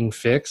being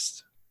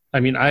fixed? I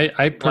mean,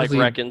 I personally,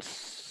 like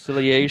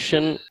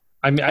reconciliation.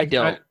 I mean, I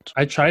don't.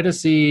 I try to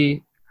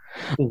see.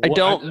 I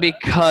don't,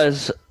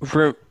 because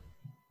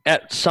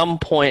at some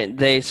point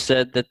they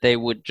said that they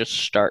would just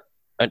start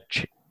up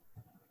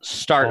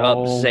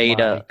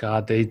Zeta. Oh my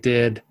God, they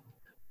did.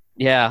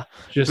 Yeah,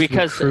 Just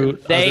because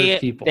recruit other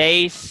people.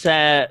 they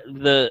said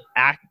the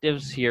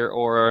actives here,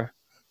 or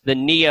the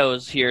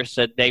Neos here,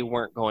 said they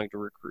weren't going to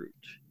recruit.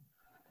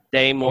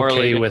 They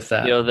morally with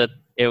that. feel that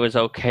it was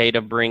okay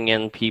to bring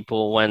in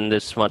people when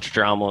this much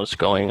drama was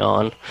going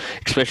on,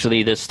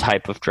 especially this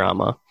type of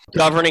drama.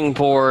 Governing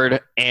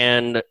board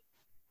and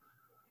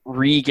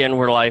Regan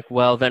were like,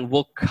 well, then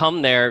we'll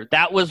come there.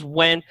 That was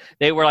when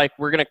they were like,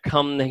 we're going to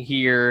come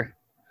here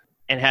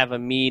and have a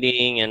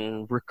meeting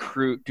and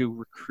do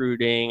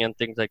recruiting and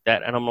things like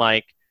that. And I'm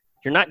like,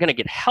 you're not going to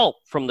get help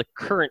from the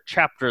current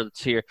chapter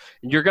that's here.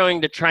 You're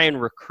going to try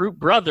and recruit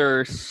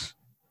brothers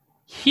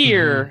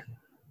here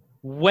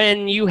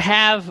when you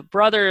have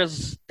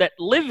brothers that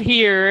live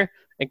here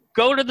and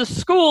go to the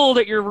school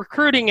that you're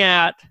recruiting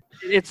at.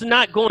 It's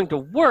not going to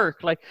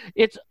work. Like,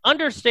 it's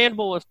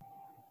understandable if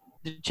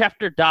the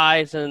chapter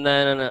dies and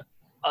then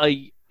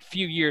a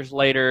few years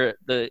later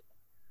the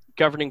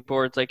governing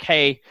board's like,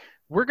 hey,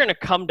 we're going to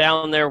come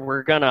down there,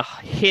 we're going to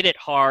hit it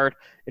hard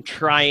and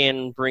try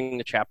and bring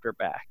the chapter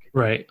back.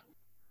 Right.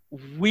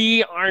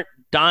 We aren't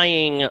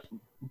dying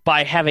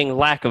by having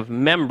lack of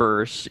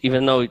members,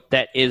 even though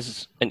that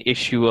is an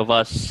issue of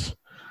us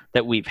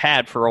that we've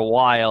had for a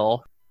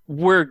while.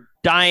 We're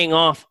dying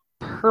off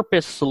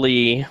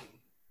purposely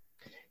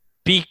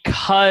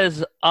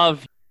because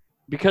of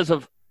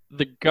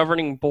the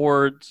governing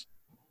board's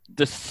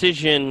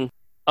decision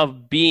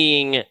of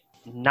being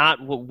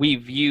not what we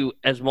view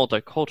as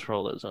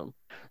multiculturalism.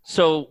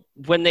 So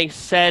when they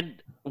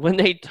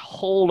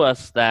told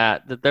us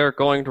that they're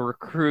going to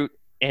recruit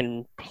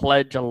and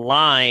pledge a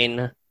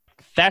line,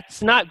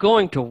 that's not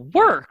going to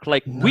work.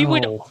 Like,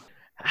 No.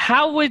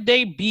 how would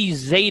they be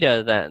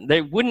Zeta then?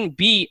 They wouldn't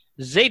be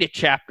Zeta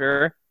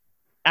chapter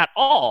at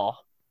all,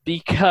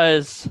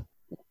 because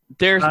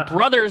there's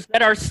brothers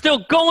that are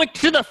still going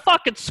to the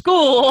fucking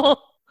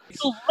school,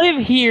 still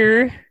live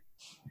here.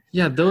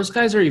 Yeah, those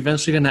guys are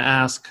eventually going to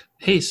ask,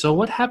 hey, so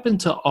what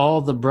happened to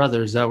all the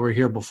brothers that were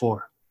here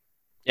before?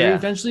 They're Yeah.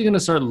 eventually going to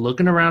start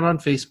looking around on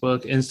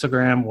Facebook,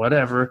 Instagram,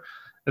 whatever,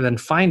 and then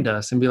find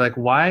us and be like,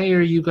 why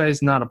are you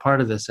guys not a part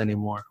of this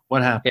anymore?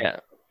 What happened? Yeah.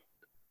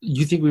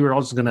 You think we were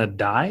all just going to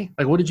die?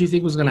 Like, what did you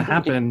think was going to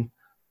happen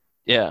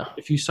Yeah.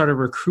 if you started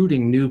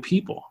recruiting new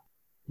people?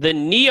 The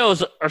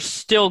Neos are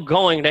still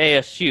going to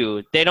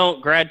ASU. They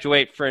don't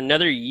graduate for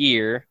another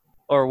year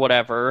or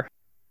whatever.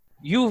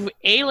 You've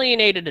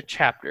alienated a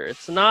chapter.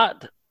 It's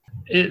not...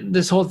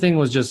 This whole thing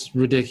was just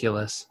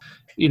ridiculous.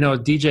 You know,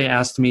 DJ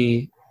asked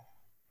me,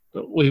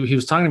 he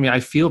was talking to me, I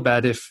feel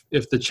bad if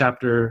the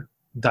chapter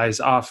dies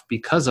off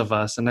because of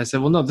us. And I said,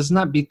 well, no, this is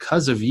not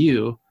because of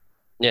you.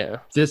 Yeah.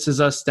 This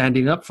is us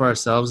standing up for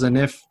ourselves. And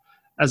if,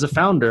 as a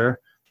founder,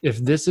 if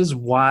this is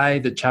why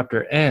the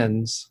chapter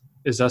ends,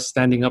 is us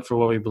standing up for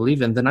what we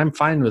believe in, then I'm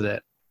fine with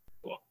it.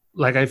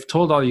 Like I've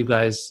told all you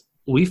guys,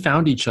 we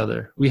found each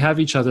other. We have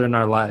each other in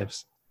our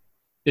lives.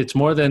 It's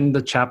more than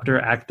the chapter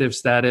active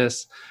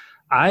status.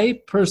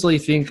 I personally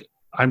think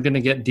I'm going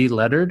to get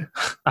delettered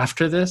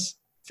after this.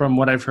 From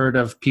what I've heard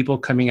of people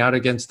coming out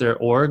against their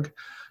org,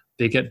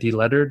 they get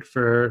delettered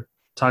for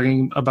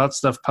talking about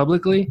stuff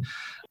publicly.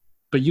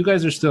 But you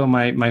guys are still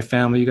my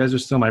family. You guys are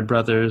still my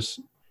brothers.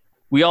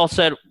 We all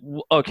said,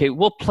 okay,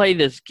 we'll play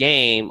this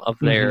game of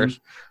theirs.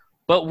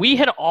 But we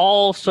had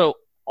also,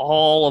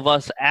 all of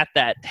us at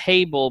that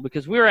table,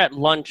 because we were at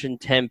lunch in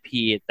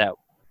Tempe at that,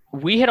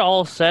 we had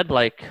all said,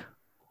 like,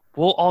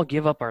 we'll all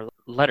give up our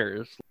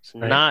letters. It's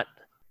Right. not,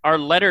 our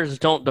letters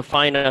don't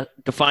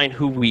define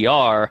who we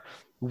are.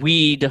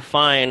 We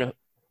define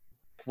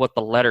what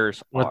the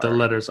letters are. What the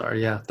letters are,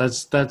 yeah.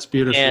 That's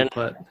beautifully And-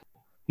 put.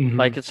 Mhm.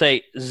 Like I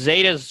say,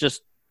 Zeta's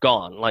just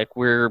gone. Like,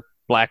 we're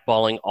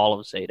blackballing all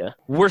of Zeta.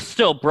 We're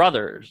still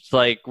brothers.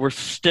 Like, we're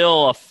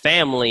still a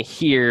family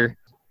here.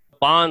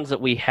 Bonds that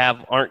we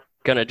have aren't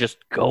going to just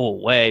go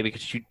away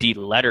because you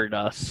delettered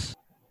us.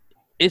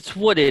 It's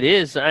what it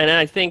is. And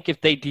I think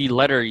if they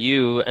deletter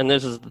you, and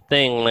this is the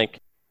thing,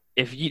 like,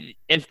 if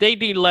they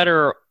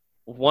deletter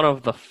one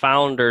of the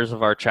founders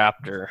of our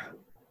chapter,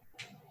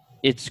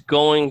 it's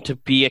going to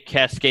be a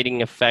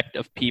cascading effect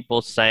of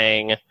people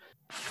saying,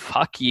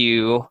 fuck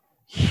you,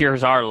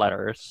 here's our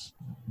letters.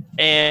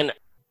 And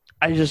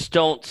I just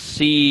don't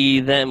see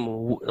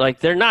them, like,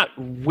 they're not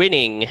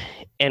winning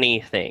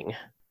anything.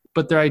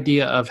 But their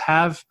idea of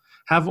have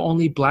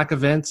only black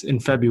events in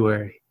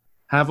February,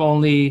 have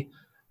only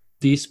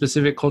these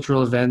specific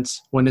cultural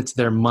events when it's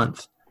their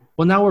month.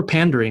 Well, now we're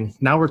pandering.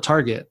 Now we're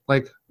Target.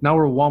 Like, now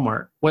we're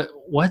Walmart.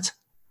 What?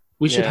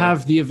 We should Yeah.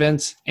 have the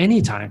events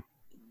anytime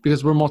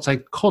because we're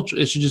multicultural.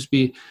 It should just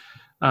be.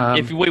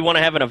 If we want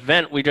to have an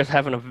event, we just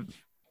have an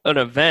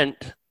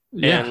event.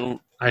 Yeah. And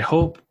I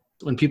hope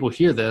when people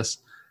hear this,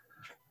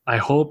 I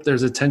hope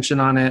there's attention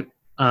on it.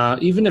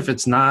 Even if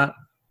it's not,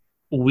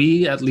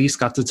 we at least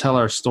got to tell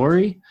our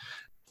story.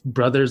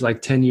 Brothers,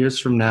 like 10 years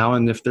from now,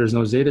 and if there's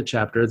no Zeta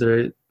chapter,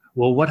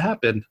 well, what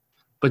happened?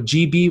 But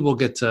GB will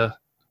get to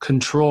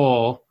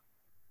control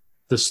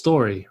the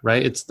story,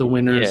 right? It's the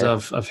winners Yeah.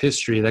 of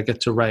history that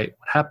get to write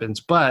what happens.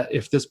 But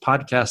if this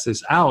podcast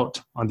is out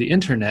on the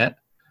internet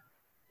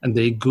and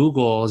they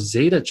Google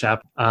Zeta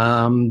chapter,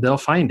 they'll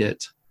find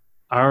it.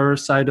 Our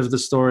side of the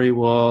story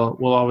will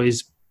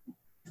always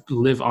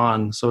live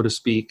on, so to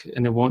speak,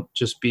 and it won't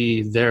just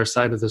be their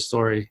side of the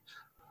story.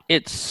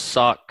 it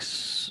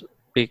sucks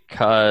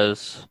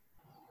because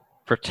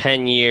for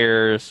 10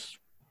 years,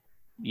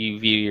 you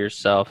view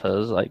yourself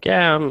as like,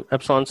 yeah, I'm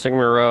Epsilon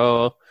Sigma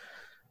Rho.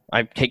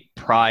 I take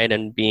pride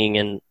in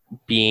being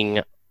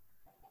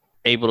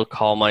able to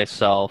call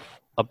myself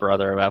a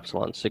brother of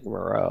Epsilon Sigma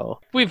Rho.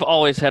 We've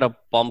always had a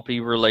bumpy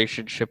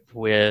relationship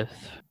with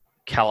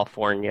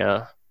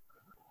California,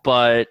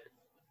 but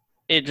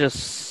it just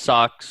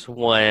sucks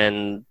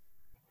when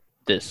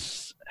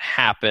this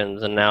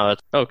happens and now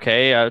it's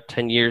okay,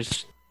 10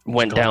 years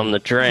went down the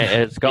drain.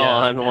 It's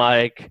gone. Yeah.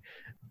 Like,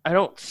 I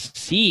don't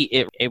see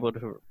it able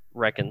to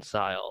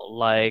reconcile.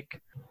 Like,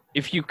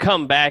 if you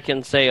come back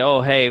and say,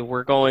 oh, hey,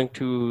 we're going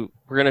to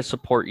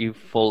support you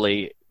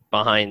fully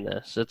behind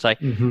this, it's like,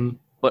 Mm-hmm.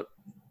 but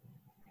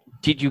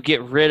did you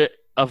get rid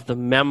of the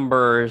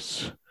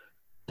members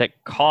that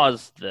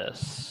caused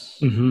this?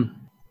 Mm-hmm.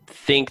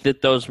 Think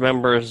that those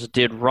members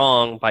did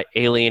wrong by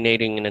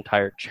alienating an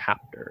entire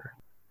chapter,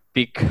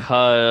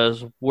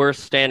 because we're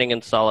standing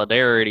in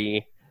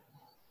solidarity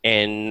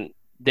and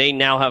they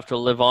now have to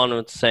live on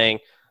with saying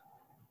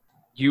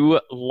you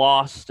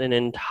lost an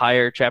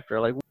entire chapter.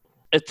 Like,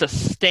 it's a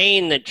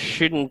stain that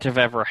shouldn't have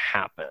ever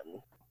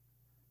happened.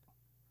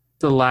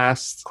 The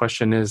last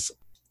question is,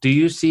 do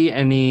you see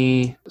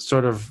any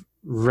sort of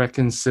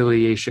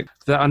reconciliation?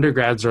 The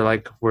undergrads are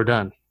like, we're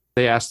done.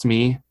 They asked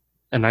me,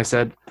 and I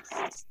said,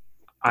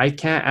 I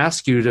can't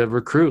ask you to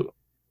recruit.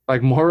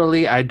 Like,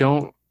 morally, I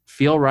don't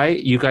feel right.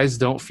 You guys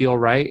don't feel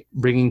right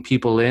bringing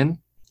people in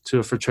to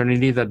a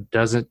fraternity that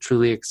doesn't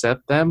truly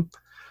accept them.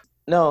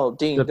 No,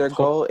 Dean, their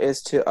goal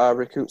is to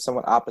recruit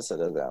someone opposite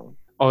of them.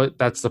 Oh,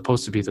 that's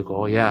supposed to be the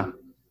goal, yeah.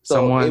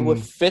 So it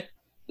would fit.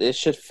 It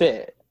should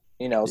fit,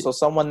 So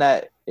someone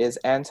that is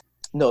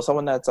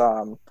someone that's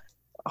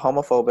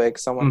homophobic,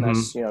 someone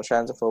that's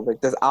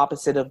transphobic, that's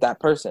opposite of that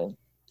person.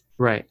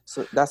 Right.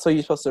 So that's what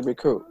you're supposed to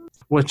recruit.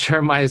 What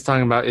Jeremiah is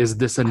talking about is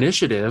this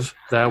initiative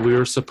that we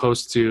were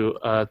supposed to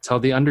tell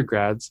the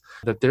undergrads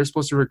that they're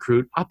supposed to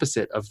recruit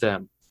opposite of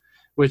them,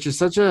 which is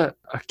such a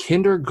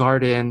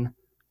kindergarten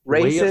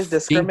racist,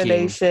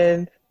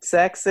 discrimination,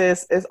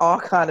 sexist, it's all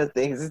kind of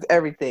things. It's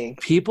everything.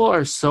 People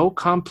are so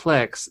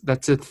complex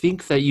that to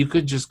think that you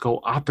could just go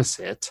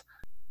opposite,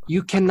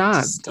 you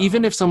cannot.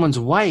 Even if someone's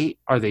white,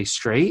 are they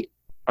straight?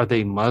 Are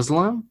they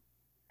Muslim?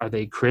 Are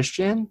they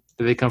Christian?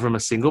 Do they come from a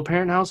single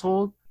parent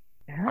household?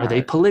 Yeah. Are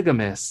they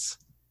polygamists?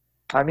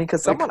 I mean,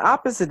 because someone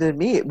opposite of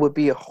me would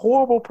be a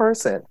horrible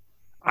person.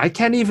 I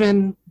can't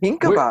even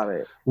think about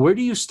it. Where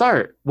do you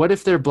start? What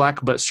if they're black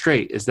but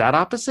straight? Is that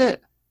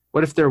opposite?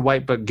 What if they're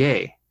white but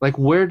gay? Like,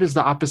 where does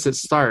the opposite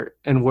start?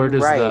 And where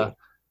does the...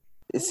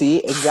 See,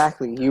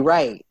 exactly. You're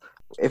right.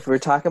 If we're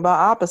talking about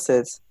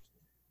opposites,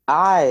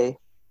 I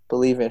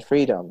believe in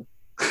freedom.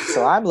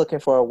 So I'm looking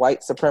for a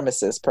white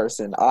supremacist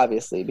person,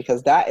 obviously,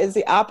 because that is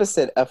the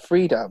opposite of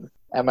freedom.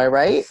 Am I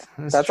right?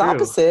 That's true.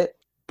 Opposite.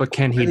 But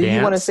can he dance?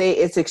 You want to say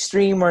it's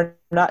extreme or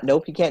not?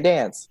 Nope, he can't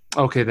dance.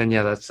 Okay, then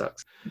yeah, that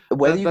sucks.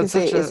 Whether you can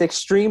say it's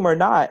extreme or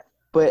not,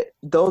 but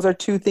those are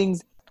two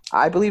things.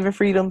 I believe in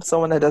freedom.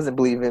 Someone that doesn't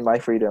believe in my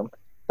freedom.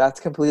 That's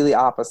completely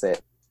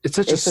opposite. It's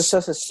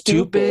such a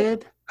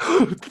stupid...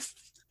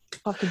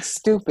 fucking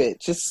stupid.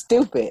 Just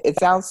stupid. It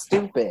sounds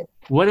stupid.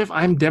 What if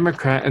I'm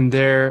Democrat and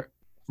they're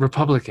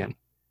Republican,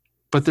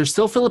 but they're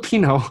still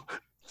Filipino?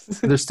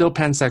 They're still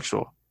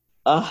pansexual.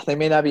 They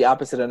may not be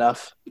opposite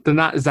enough. They're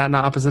not. Is that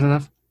not opposite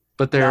enough?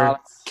 But they're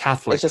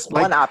Catholic. It's just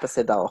one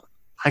opposite, though.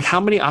 Like, how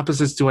many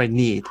opposites do I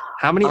need?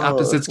 How many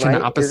opposites can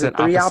an opposite? Is it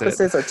three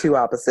opposites or two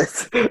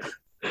opposites?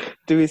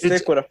 Do we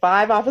stick with a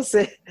 5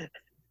 opposite?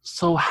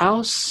 So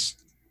how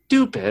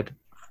stupid.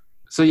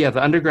 So yeah,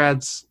 the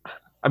undergrads,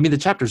 I mean, the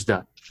chapter's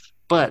done.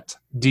 But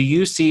do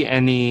you see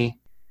any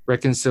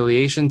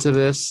reconciliation to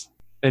this?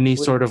 Any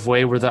sort of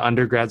way where the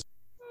undergrads,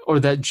 or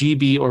that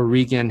GB or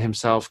Regan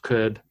himself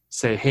could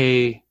say,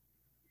 hey,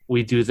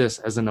 we do this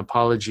as an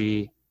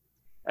apology,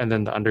 and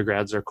then the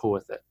undergrads are cool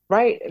with it?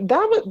 Right.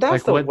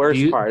 That's the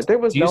worst part. There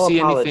was no apology.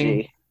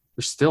 Anything?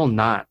 There's still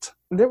not.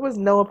 There was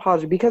no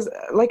apology because,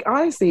 like,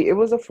 honestly, it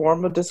was a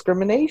form of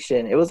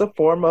discrimination. It was a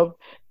form of,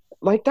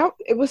 like, that.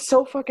 It was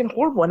so fucking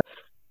horrible.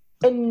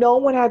 And no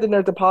one had the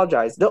nerve to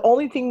apologize. The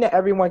only thing that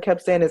everyone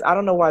kept saying is, I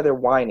don't know why they're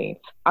whining.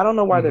 I don't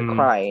know why they're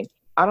crying.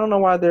 I don't know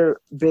why they're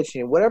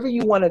bitching. Whatever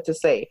you wanted to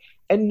say.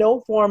 And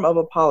no form of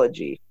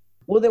apology.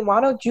 Well, then why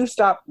don't you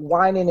stop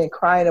whining and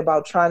crying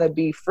about trying to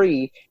be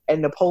free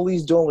and the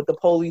police doing what the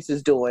police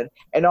is doing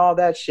and all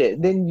that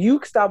shit? Then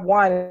you stop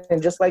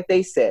whining just like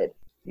they said.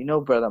 You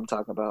know, brother, I'm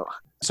talking about.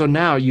 So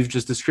now you've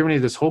just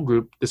discriminated this whole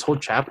group, this whole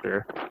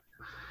chapter.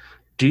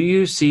 Do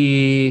you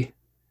see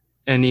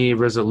any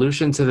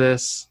resolution to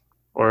this,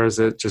 or is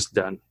it just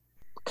done?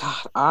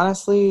 God,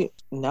 honestly,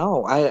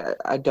 no.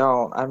 I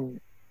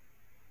don't.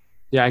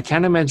 Yeah, I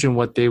can't imagine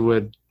what they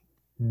would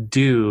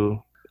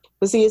do.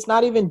 But see, it's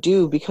not even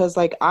due because,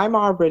 like, I'm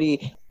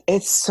already.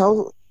 It's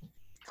so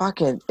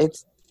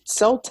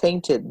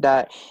tainted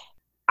that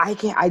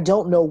I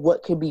don't know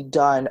what could be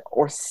done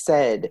or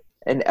said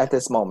at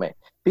this moment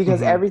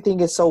because everything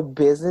is so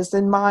business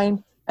in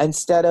mind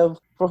instead of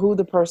for who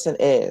the person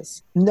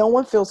is. No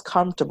one feels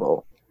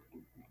comfortable.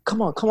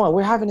 Come on,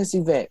 we're having this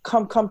event.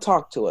 Come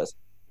talk to us.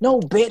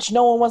 No, bitch,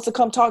 no one wants to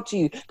come talk to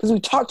you because we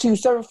talked to you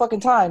 7 fucking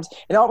times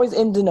and it always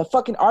ends in a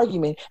fucking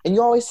argument and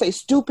you always say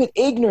stupid,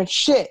 ignorant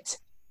shit.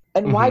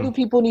 And why do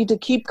people need to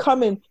keep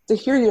coming to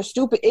hear your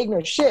stupid,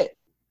 ignorant shit?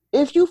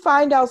 If you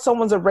find out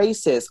someone's a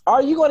racist,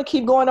 are you going to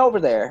keep going over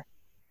there?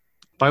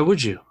 Why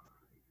would you?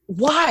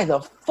 Why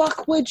the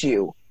fuck would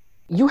you?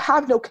 You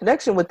have no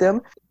connection with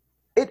them.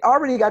 It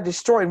already got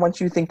destroyed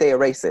once you think they are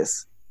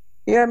racist.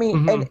 You know what I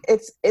mean? And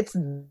it's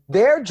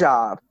their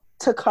job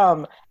to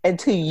come and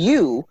to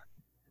you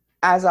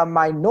as a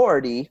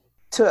minority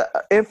to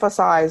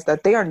emphasize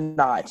that they are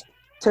not,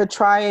 to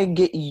try and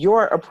get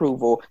your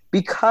approval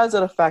because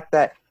of the fact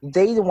that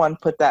they the one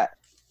put that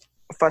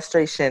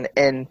frustration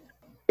and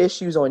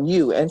issues on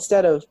you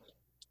instead of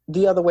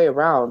the other way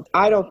around.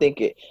 I don't.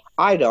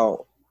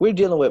 We're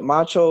dealing with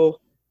macho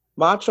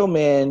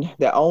men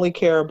that only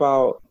care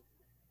about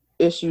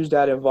issues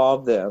that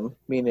involve them,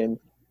 meaning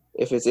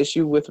if it's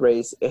issue with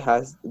race,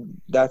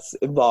 that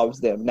involves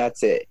them.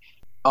 That's it.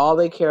 All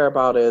they care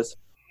about is,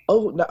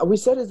 oh, no, we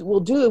said it,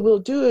 we'll do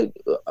it.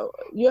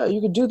 Yeah,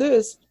 you can do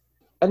this.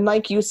 And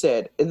like you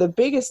said, the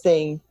biggest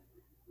thing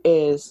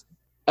is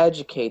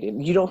educated.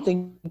 You don't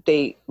think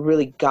they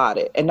really got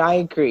it. And I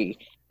agree.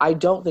 I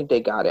don't think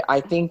they got it.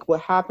 I think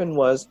what happened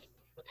was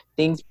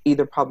things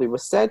either probably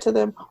was said to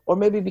them, or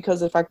maybe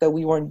because of the fact that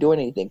we weren't doing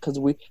anything, because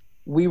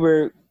we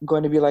were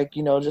going to be like,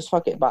 just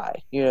fuck it,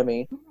 bye. You know what I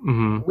mean?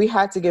 Mm-hmm. We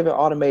had to give an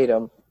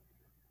ultimatum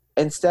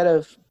instead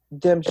of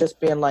them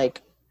just being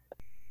like,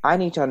 I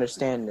need to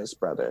understand this,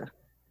 brother.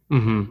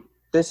 Mm-hmm.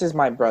 This is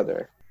my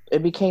brother.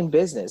 It became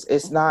business.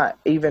 It's not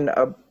even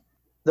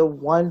the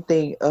one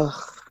thing.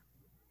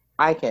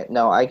 I can't.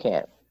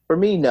 For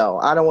me, no.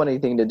 I don't want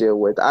anything to do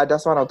with.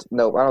 That's why I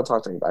don't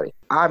talk to anybody.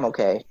 I'm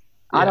okay.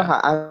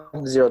 Yeah. I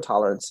have zero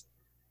tolerance.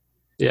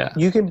 Yeah.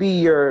 You can be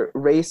your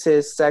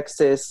racist,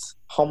 sexist,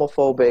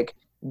 homophobic,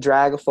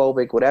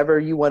 dragophobic, whatever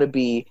you want to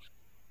be,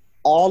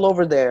 all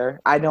over there.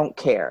 I don't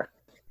care.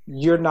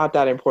 You're not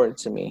that important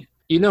to me.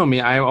 You know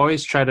me. I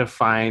always try to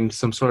find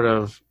some sort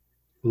of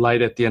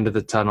light at the end of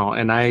the tunnel,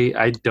 and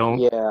I don't.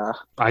 Yeah.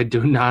 I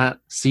do not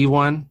see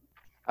one.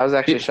 I was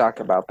actually shocked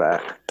about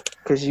that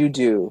because you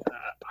do.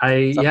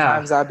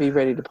 Sometimes I'd be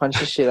ready to punch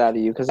the shit out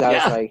of you because I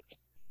was like,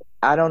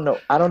 I don't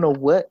know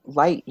what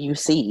light you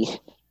see.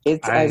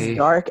 It's as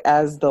dark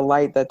as the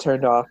light that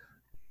turned off.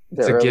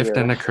 It's a gift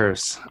and a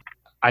curse.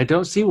 I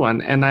don't see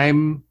one, and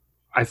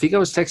I think I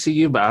was texting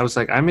you, but I was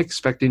like, I'm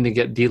expecting to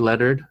get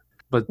delettered.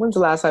 But when's the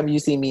last time you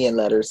see me in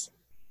letters?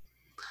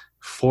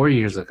 4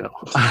 years ago.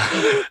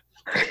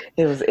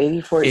 It was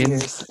 84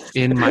 years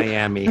in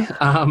Miami.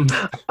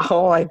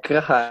 Oh my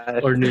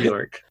God. Or New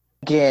York.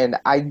 Again,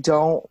 I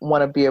don't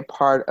want to be a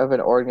part of an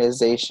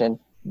organization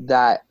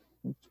that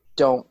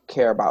don't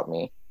care about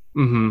me.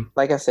 Mm-hmm.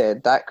 Like I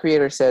said, that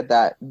creator said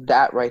that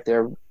right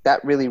there,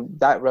 that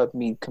rubbed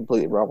me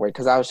completely wrong way,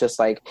 because I was just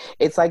like,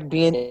 it's like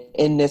being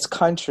in this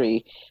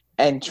country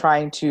and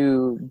trying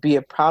to be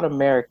a proud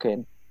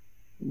American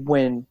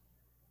when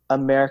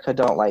America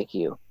don't like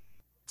you.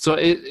 So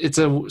it's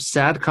a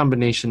sad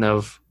combination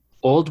of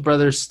old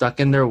brothers stuck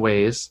in their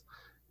ways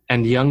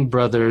and young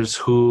brothers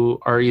who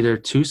are either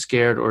too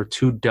scared or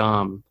too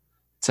dumb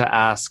to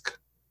ask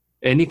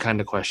any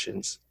kind of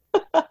questions.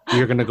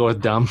 You're going to go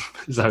with dumb?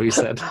 Is that what you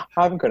said?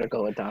 I'm going to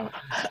go with dumb.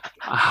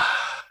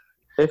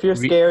 If you're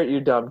scared,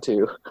 you're dumb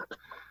too.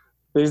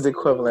 There's the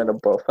equivalent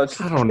of both.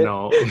 I don't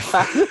know.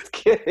 I'm just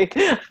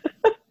kidding.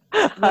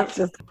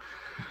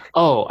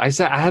 Oh, I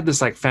had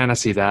this like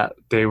fantasy that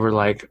they were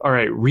like, all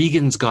right,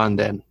 Regan's gone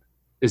then.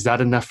 Is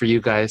that enough for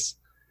you guys?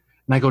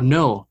 And I go,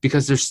 no,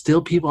 because there's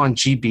still people on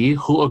GB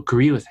who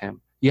agree with him.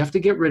 You have to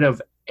get rid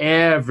of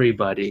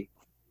everybody,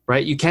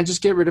 right? You can't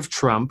just get rid of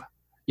Trump.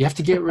 You have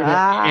to get rid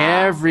of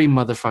every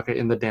motherfucker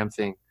in the damn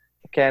thing.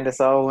 Candace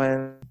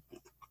Owens.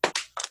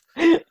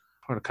 I'm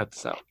going to cut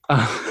this out.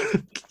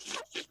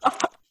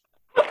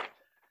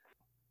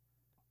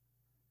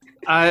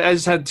 I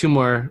just had two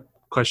more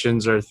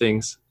questions or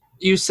things.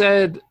 You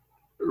said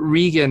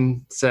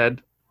Regan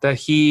said that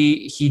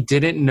he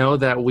didn't know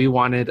that we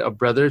wanted a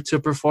brother to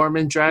perform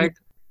in drag.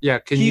 Yeah,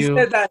 He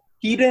said that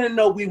he didn't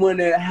know we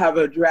wanted to have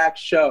a drag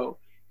show.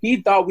 He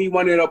thought we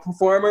wanted a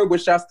performer,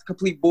 which that's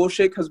complete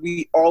bullshit, because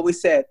we always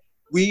said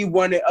we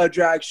wanted a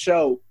drag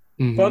show.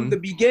 Mm-hmm. From the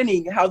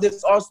beginning, how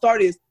this all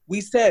started is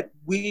we said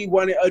we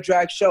wanted a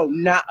drag show,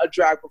 not a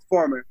drag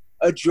performer,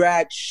 a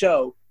drag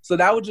show. So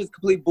that was just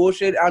complete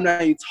bullshit. I'm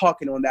not even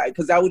talking on that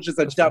because that was just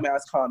a dumbass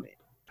comment.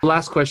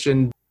 Last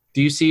question.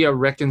 Do you see a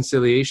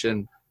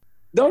reconciliation?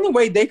 The only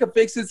way they could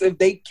fix this is if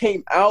they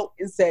came out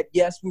and said,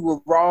 yes, we were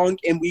wrong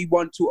and we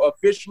want to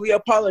officially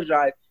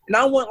apologize. And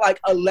I want like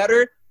a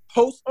letter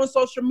post on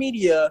social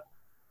media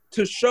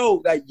to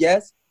show that,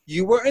 yes,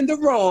 you were in the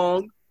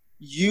wrong.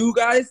 You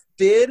guys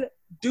did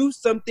do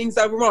some things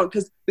that were wrong.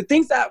 Because the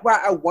things that why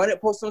I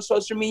wanted post on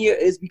social media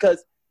is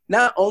because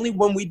not only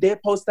when we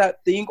did post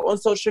that thing on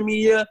social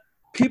media,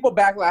 people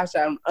backlashed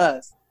on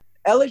us.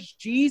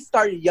 LSG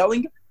started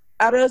yelling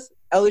at us.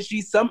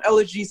 Some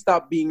LSG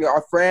stopped being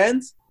our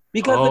friends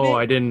because of it. Oh,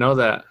 I didn't know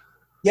that.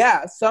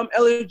 Yeah, some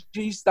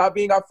LSG stopped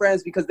being our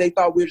friends because they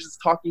thought we were just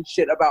talking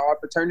shit about our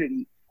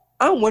fraternity.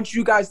 I want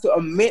you guys to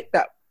admit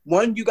that,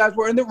 one, you guys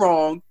were in the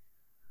wrong.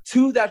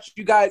 Two, that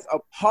you guys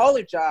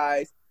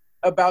apologize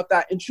about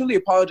that and truly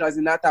apologize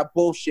and not that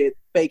bullshit,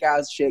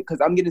 fake-ass shit,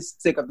 because I'm getting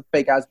sick of the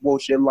fake-ass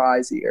bullshit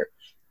lies here.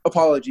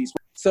 Apologies.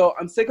 So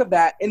I'm sick of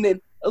that. And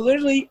then,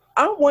 literally,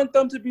 I want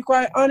them to be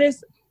quite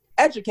honest.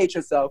 Educate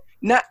yourself.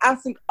 Not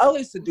asking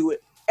others to do it.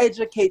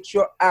 Educate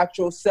your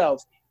actual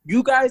selves.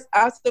 You guys,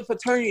 as the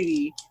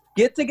fraternity,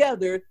 get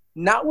together,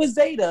 not with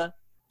Zeta,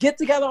 get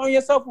together on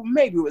yourself, or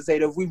maybe with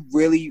Zeta if we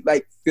really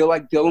like feel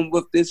like dealing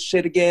with this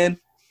shit again.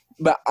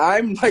 But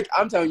I'm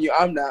telling you,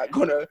 I'm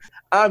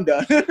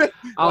done.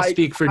 I'll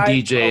speak for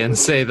DJ and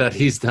say that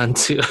he's done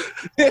too.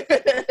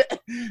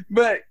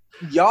 But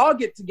y'all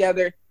get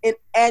together and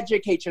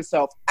educate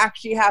yourself.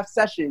 Actually have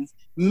sessions.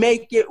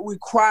 Make it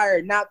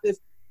required, not this,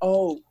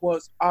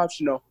 it's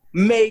optional.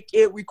 Make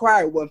it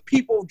required. When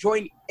people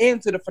join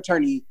into the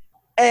fraternity,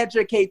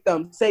 educate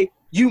them. Say,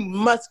 you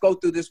must go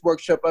through this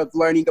workshop of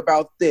learning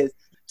about this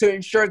to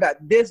ensure that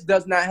this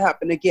does not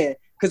happen again.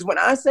 Because when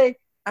I say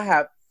I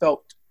have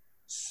felt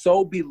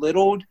so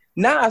belittled,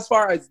 not as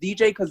far as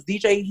DJ, because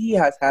DJ, he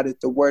has had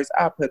it the worst.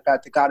 I put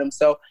that to God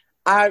himself.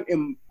 I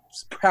am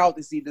proud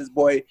to see this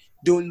boy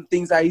doing the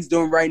things that he's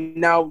doing right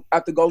now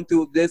after going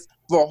through this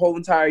for a whole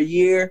entire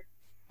year.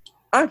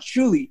 I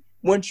truly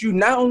want you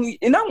not only,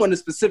 and I want a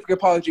specific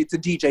apology to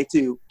DJ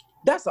too.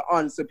 That's an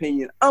honest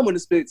opinion. I want a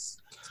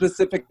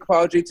specific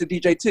apology to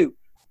DJ too.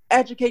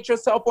 Educate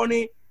yourself on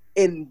it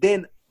and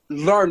then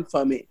learn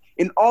from it.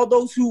 And all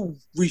those who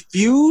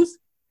refuse,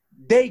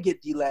 they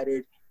get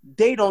delettered.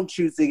 They don't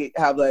choose to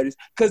have letters.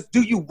 Because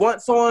do you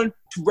want someone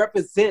to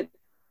represent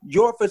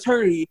your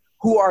fraternity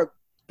who are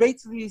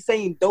basically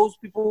saying those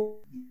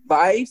people's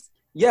lives?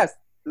 Yes,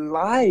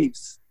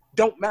 lives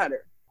don't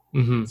matter.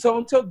 Mm-hmm. So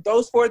until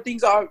those 4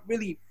 things are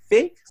really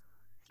fixed,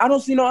 I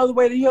don't see no other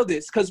way to heal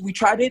this. Because we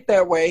tried it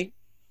their way,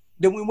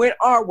 then we went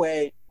our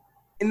way,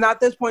 and at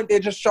this point they're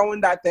just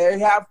showing that they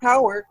have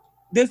power.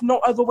 There's no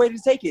other way to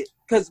take it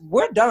because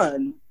we're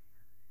done.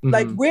 Mm-hmm.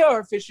 Like, we are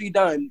officially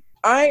done.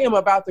 I am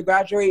about to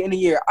graduate in a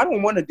year. I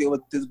don't want to deal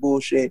with this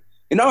bullshit.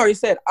 And I already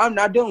said I'm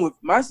not dealing with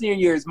my senior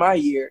year is my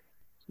year.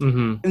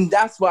 Mm-hmm. And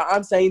that's what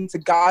I'm saying to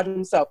God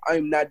himself. I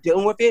am not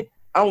dealing with it.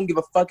 I don't give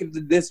a fuck if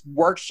this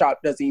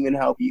workshop doesn't even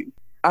help you.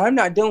 I'm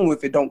not dealing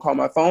with it. Don't call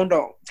my phone.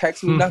 Don't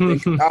text me nothing.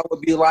 I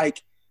would be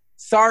like,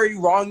 sorry,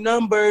 wrong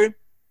number.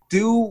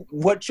 Do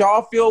what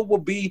y'all feel will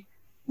be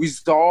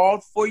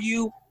resolved for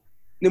you.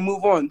 Then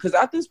move on. Because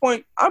at this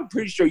point, I'm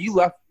pretty sure you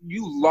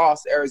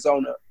lost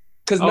Arizona.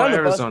 Because none of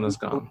Arizona's us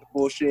gone.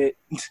 Bullshit.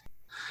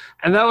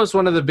 And that was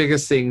one of the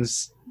biggest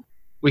things.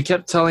 We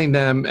kept telling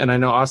them, and I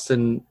know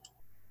Austin,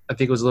 I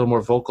think, was a little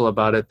more vocal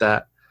about it,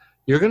 that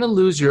you're going to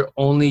lose your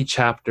only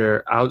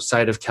chapter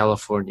outside of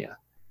California.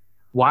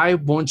 Why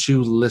won't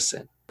you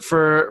listen?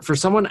 For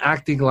someone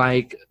acting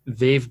like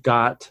they've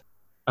got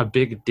a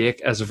big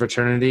dick as a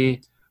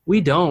fraternity,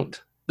 we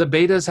don't. The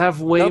Betas have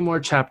way more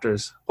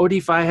chapters.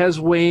 OD Phi has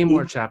way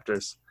more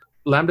chapters.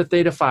 Lambda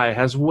Theta Phi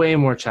has way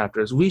more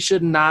chapters. We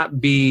should not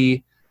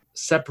be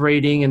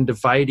separating and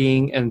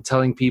dividing and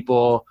telling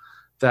people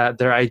that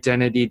their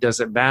identity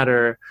doesn't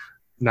matter.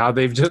 Now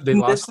they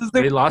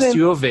lost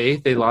U of A,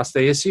 they lost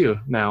ASU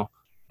now.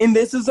 And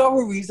this is the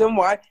whole reason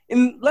why,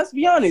 and let's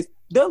be honest,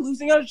 they're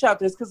losing other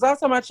chapters because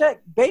last time I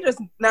checked, Beta's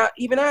not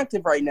even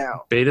active right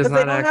now. Beta's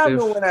not active. They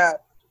don't have no one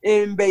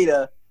in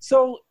Beta.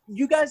 So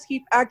you guys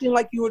keep acting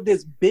like you were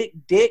this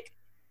big dick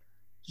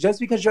just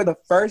because you're the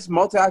first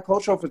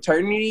multicultural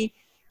fraternity,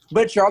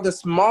 but you're the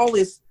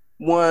smallest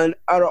one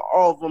out of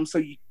all of them, so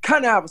you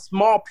kind of have a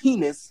small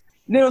penis.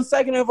 And then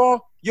second of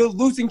all, you're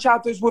losing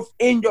chapters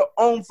within your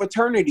own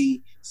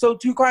fraternity. So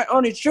to be quite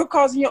honest, you're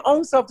causing your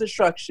own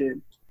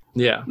self-destruction.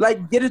 Yeah.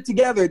 Like, get it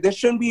together. There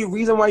shouldn't be a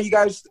reason why you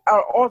guys,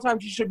 at all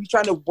times, you should be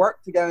trying to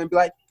work together and be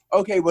like,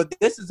 okay, well,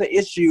 this is an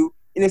issue.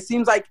 And it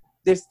seems like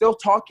they're still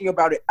talking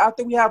about it.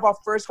 After we have our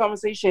first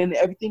conversation,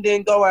 everything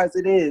didn't go as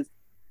it is.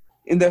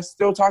 And they're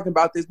still talking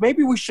about this.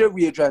 Maybe we should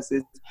readdress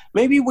this.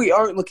 Maybe we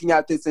aren't looking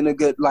at this in a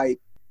good light.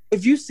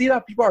 If you see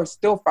that people are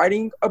still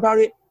fighting about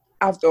it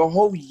after a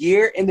whole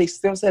year and they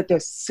still said they're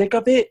sick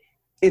of it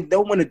and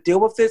don't want to deal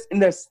with this,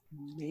 and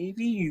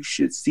maybe you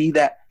should see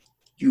that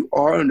you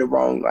are on the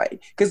wrong light.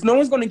 Because no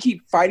one's going to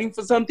keep fighting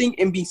for something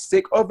and be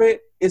sick of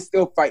it and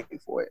still fighting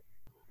for it.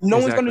 No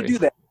one's going to do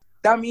that.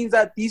 That means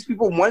that these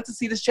people want to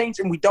see this change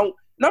and we don't.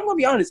 And I'm going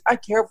to be honest, I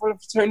care for the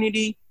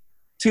fraternity,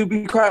 to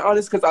be quite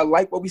honest, because I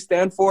like what we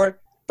stand for,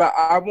 but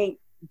I won't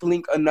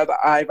blink another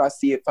eye if I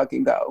see it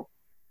fucking go.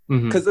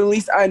 Because at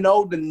least I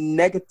know the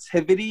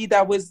negativity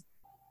that was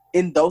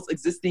in those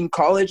existing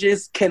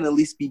colleges can at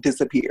least be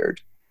disappeared.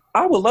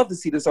 I would love to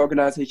see this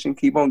organization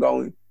keep on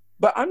going,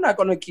 but I'm not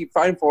going to keep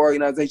fighting for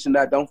an organization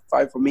that don't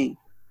fight for me.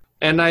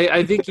 And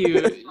I think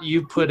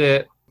you put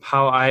it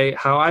how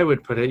I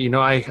would put it. You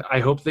know, I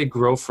hope they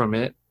grow from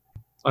it.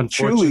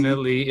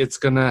 Unfortunately, it's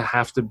going to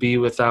have to be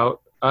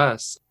without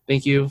us.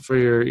 Thank you for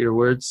your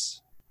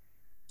words.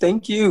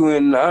 Thank you.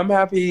 And I'm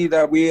happy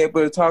that we're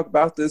able to talk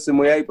about this and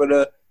we're able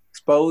to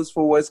expose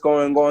for what's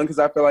going on, because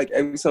I feel like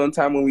every single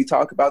time when we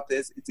talk about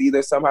this, it's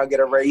either somehow get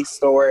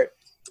erased or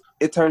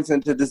it turns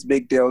into this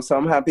big deal. So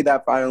I'm happy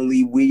that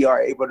finally we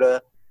are able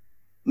to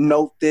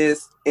note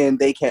this and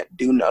they can't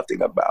do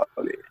nothing about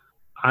it.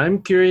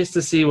 I'm curious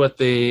to see what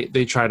they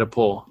try to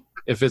pull.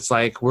 If it's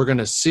like, we're going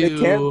to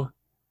sue.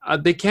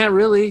 They can't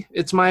really.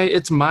 It's my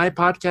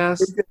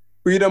podcast.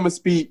 Freedom of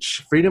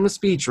speech. Freedom of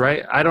speech,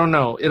 right? I don't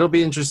know. It'll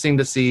be interesting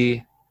to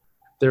see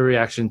their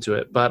reaction to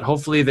it. But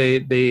hopefully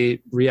they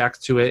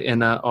react to it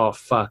in a, oh,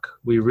 fuck,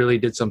 we really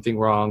did something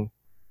wrong.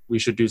 We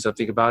should do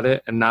something about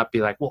it, and not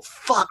be like, well,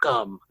 fuck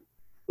them.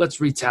 Let's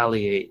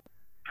retaliate.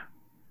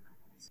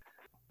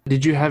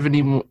 Did you have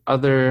any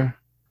other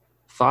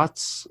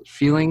thoughts,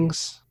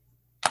 feelings?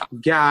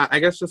 Yeah, I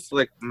guess just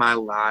like my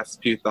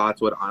last few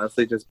thoughts would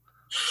honestly just,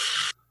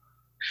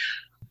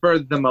 for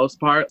the most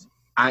part,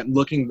 I'm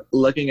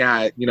looking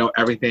at, you know,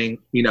 everything,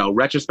 you know,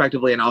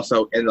 retrospectively and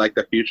also in like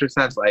the future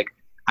sense, like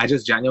I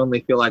just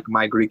genuinely feel like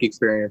my Greek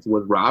experience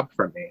was robbed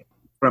from me,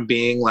 from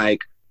being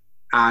like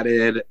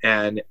added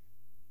and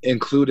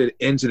included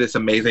into this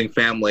amazing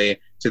family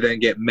to then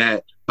get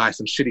met by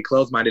some shitty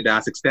closed-minded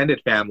ass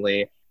extended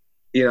family,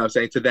 you know what I'm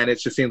saying? So then it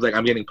just seems like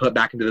I'm getting put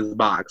back into this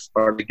box,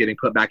 or getting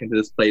put back into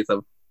this place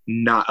of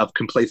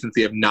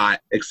complacency, of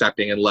not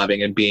accepting and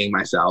loving and being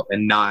myself,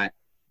 and not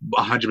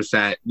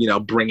 100%, you know,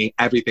 bringing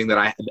everything that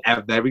I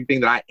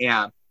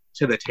am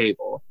to the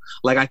table.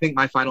 Like, I think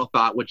my final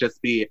thought would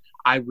just be,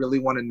 I really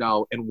want to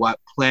know in what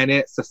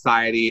planet,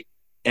 society,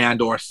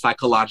 and or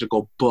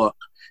psychological book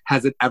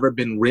has it ever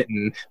been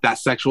written that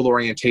sexual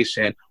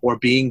orientation or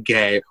being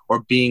gay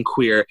or being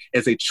queer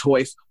is a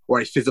choice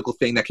or a physical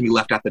thing that can be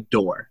left at the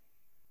door.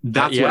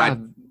 That's what I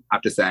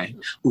have to say.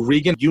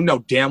 Regan, you know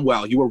damn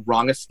well you were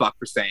wrong as fuck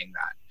for saying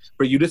that.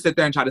 For you to sit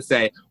there and try to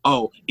say,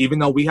 oh, even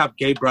though we have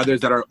gay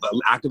brothers that are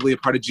actively a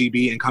part of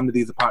GB and come to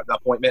these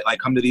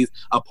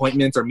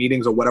appointments or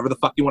meetings or whatever the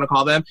fuck you want to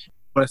call them,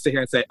 I'm going to sit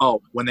here and say,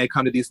 oh, when they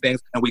come to these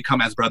things and we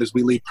come as brothers,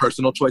 we leave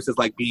personal choices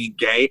like being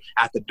gay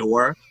at the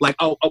door. Like,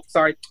 oh,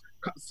 sorry.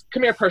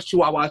 Come here, Purse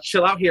Chihuahua.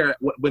 Chill out here.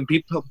 When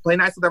people play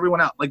nice with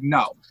everyone else. Like,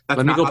 no.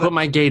 Let me go put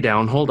my gay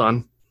down. Hold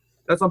on.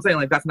 That's what I'm saying.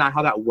 Like, that's not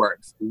how that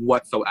works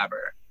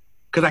whatsoever.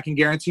 Because I can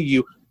guarantee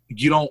you,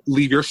 you don't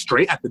leave your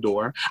straight at the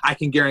door. I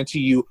can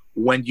guarantee you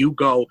when you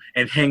go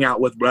and hang out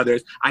with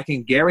brothers, I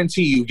can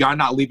guarantee you, y'all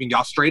not leaving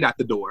y'all straight at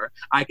the door.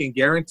 I can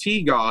guarantee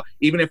y'all,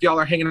 even if y'all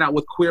are hanging out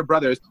with queer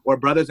brothers or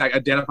brothers that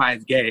identify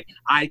as gay,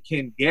 I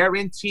can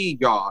guarantee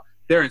y'all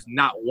there is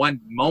not one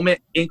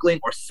moment,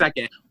 inkling, or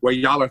second where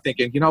y'all are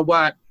thinking, you know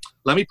what?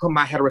 Let me put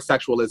my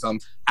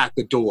heterosexualism at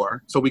the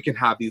door so we can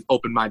have these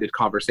open-minded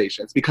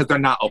conversations, because they're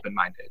not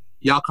open-minded.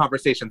 Y'all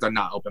conversations are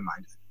not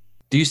open-minded.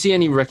 Do you see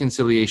any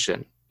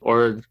reconciliation,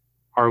 or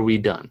are we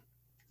done?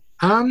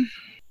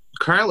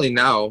 Currently,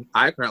 no.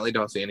 I currently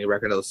don't see any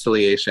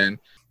reconciliation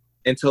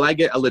until I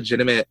get a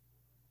legitimate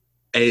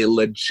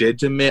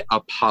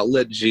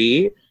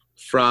apology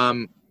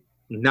from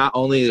not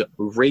only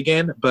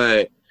Regan,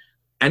 but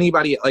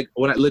anybody, like,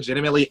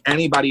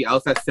 anybody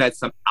else that said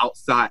some out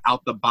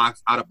the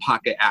box, out of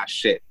pocket ass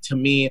shit to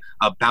me,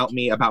 about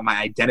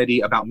my identity,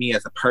 about me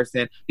as a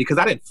person, because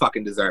I didn't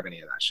fucking deserve any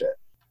of that shit.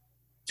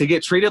 To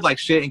get treated like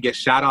shit and get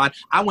shot on,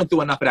 I went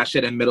through enough of that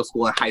shit in middle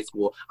school and high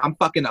school. I'm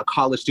fucking a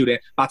college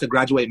student, about to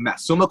graduate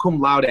summa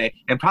cum laude,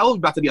 and probably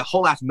about to be a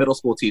whole ass middle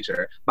school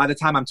teacher by the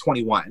time I'm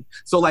 21.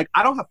 So, like,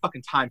 I don't have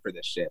fucking time for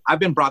this shit. I've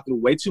been brought through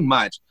way too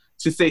much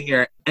to sit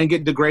here and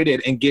get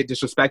degraded and get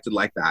disrespected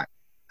like that.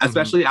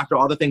 Especially after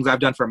all the things I've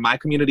done for my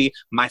community,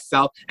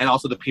 myself, and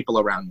also the people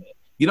around me.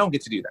 You don't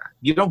get to do that.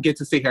 You don't get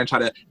to sit here and try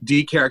to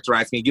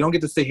decharacterize me. You don't get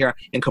to sit here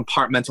and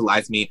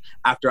compartmentalize me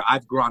after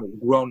I've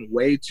grown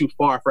way too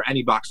far for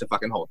any box to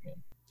fucking hold me.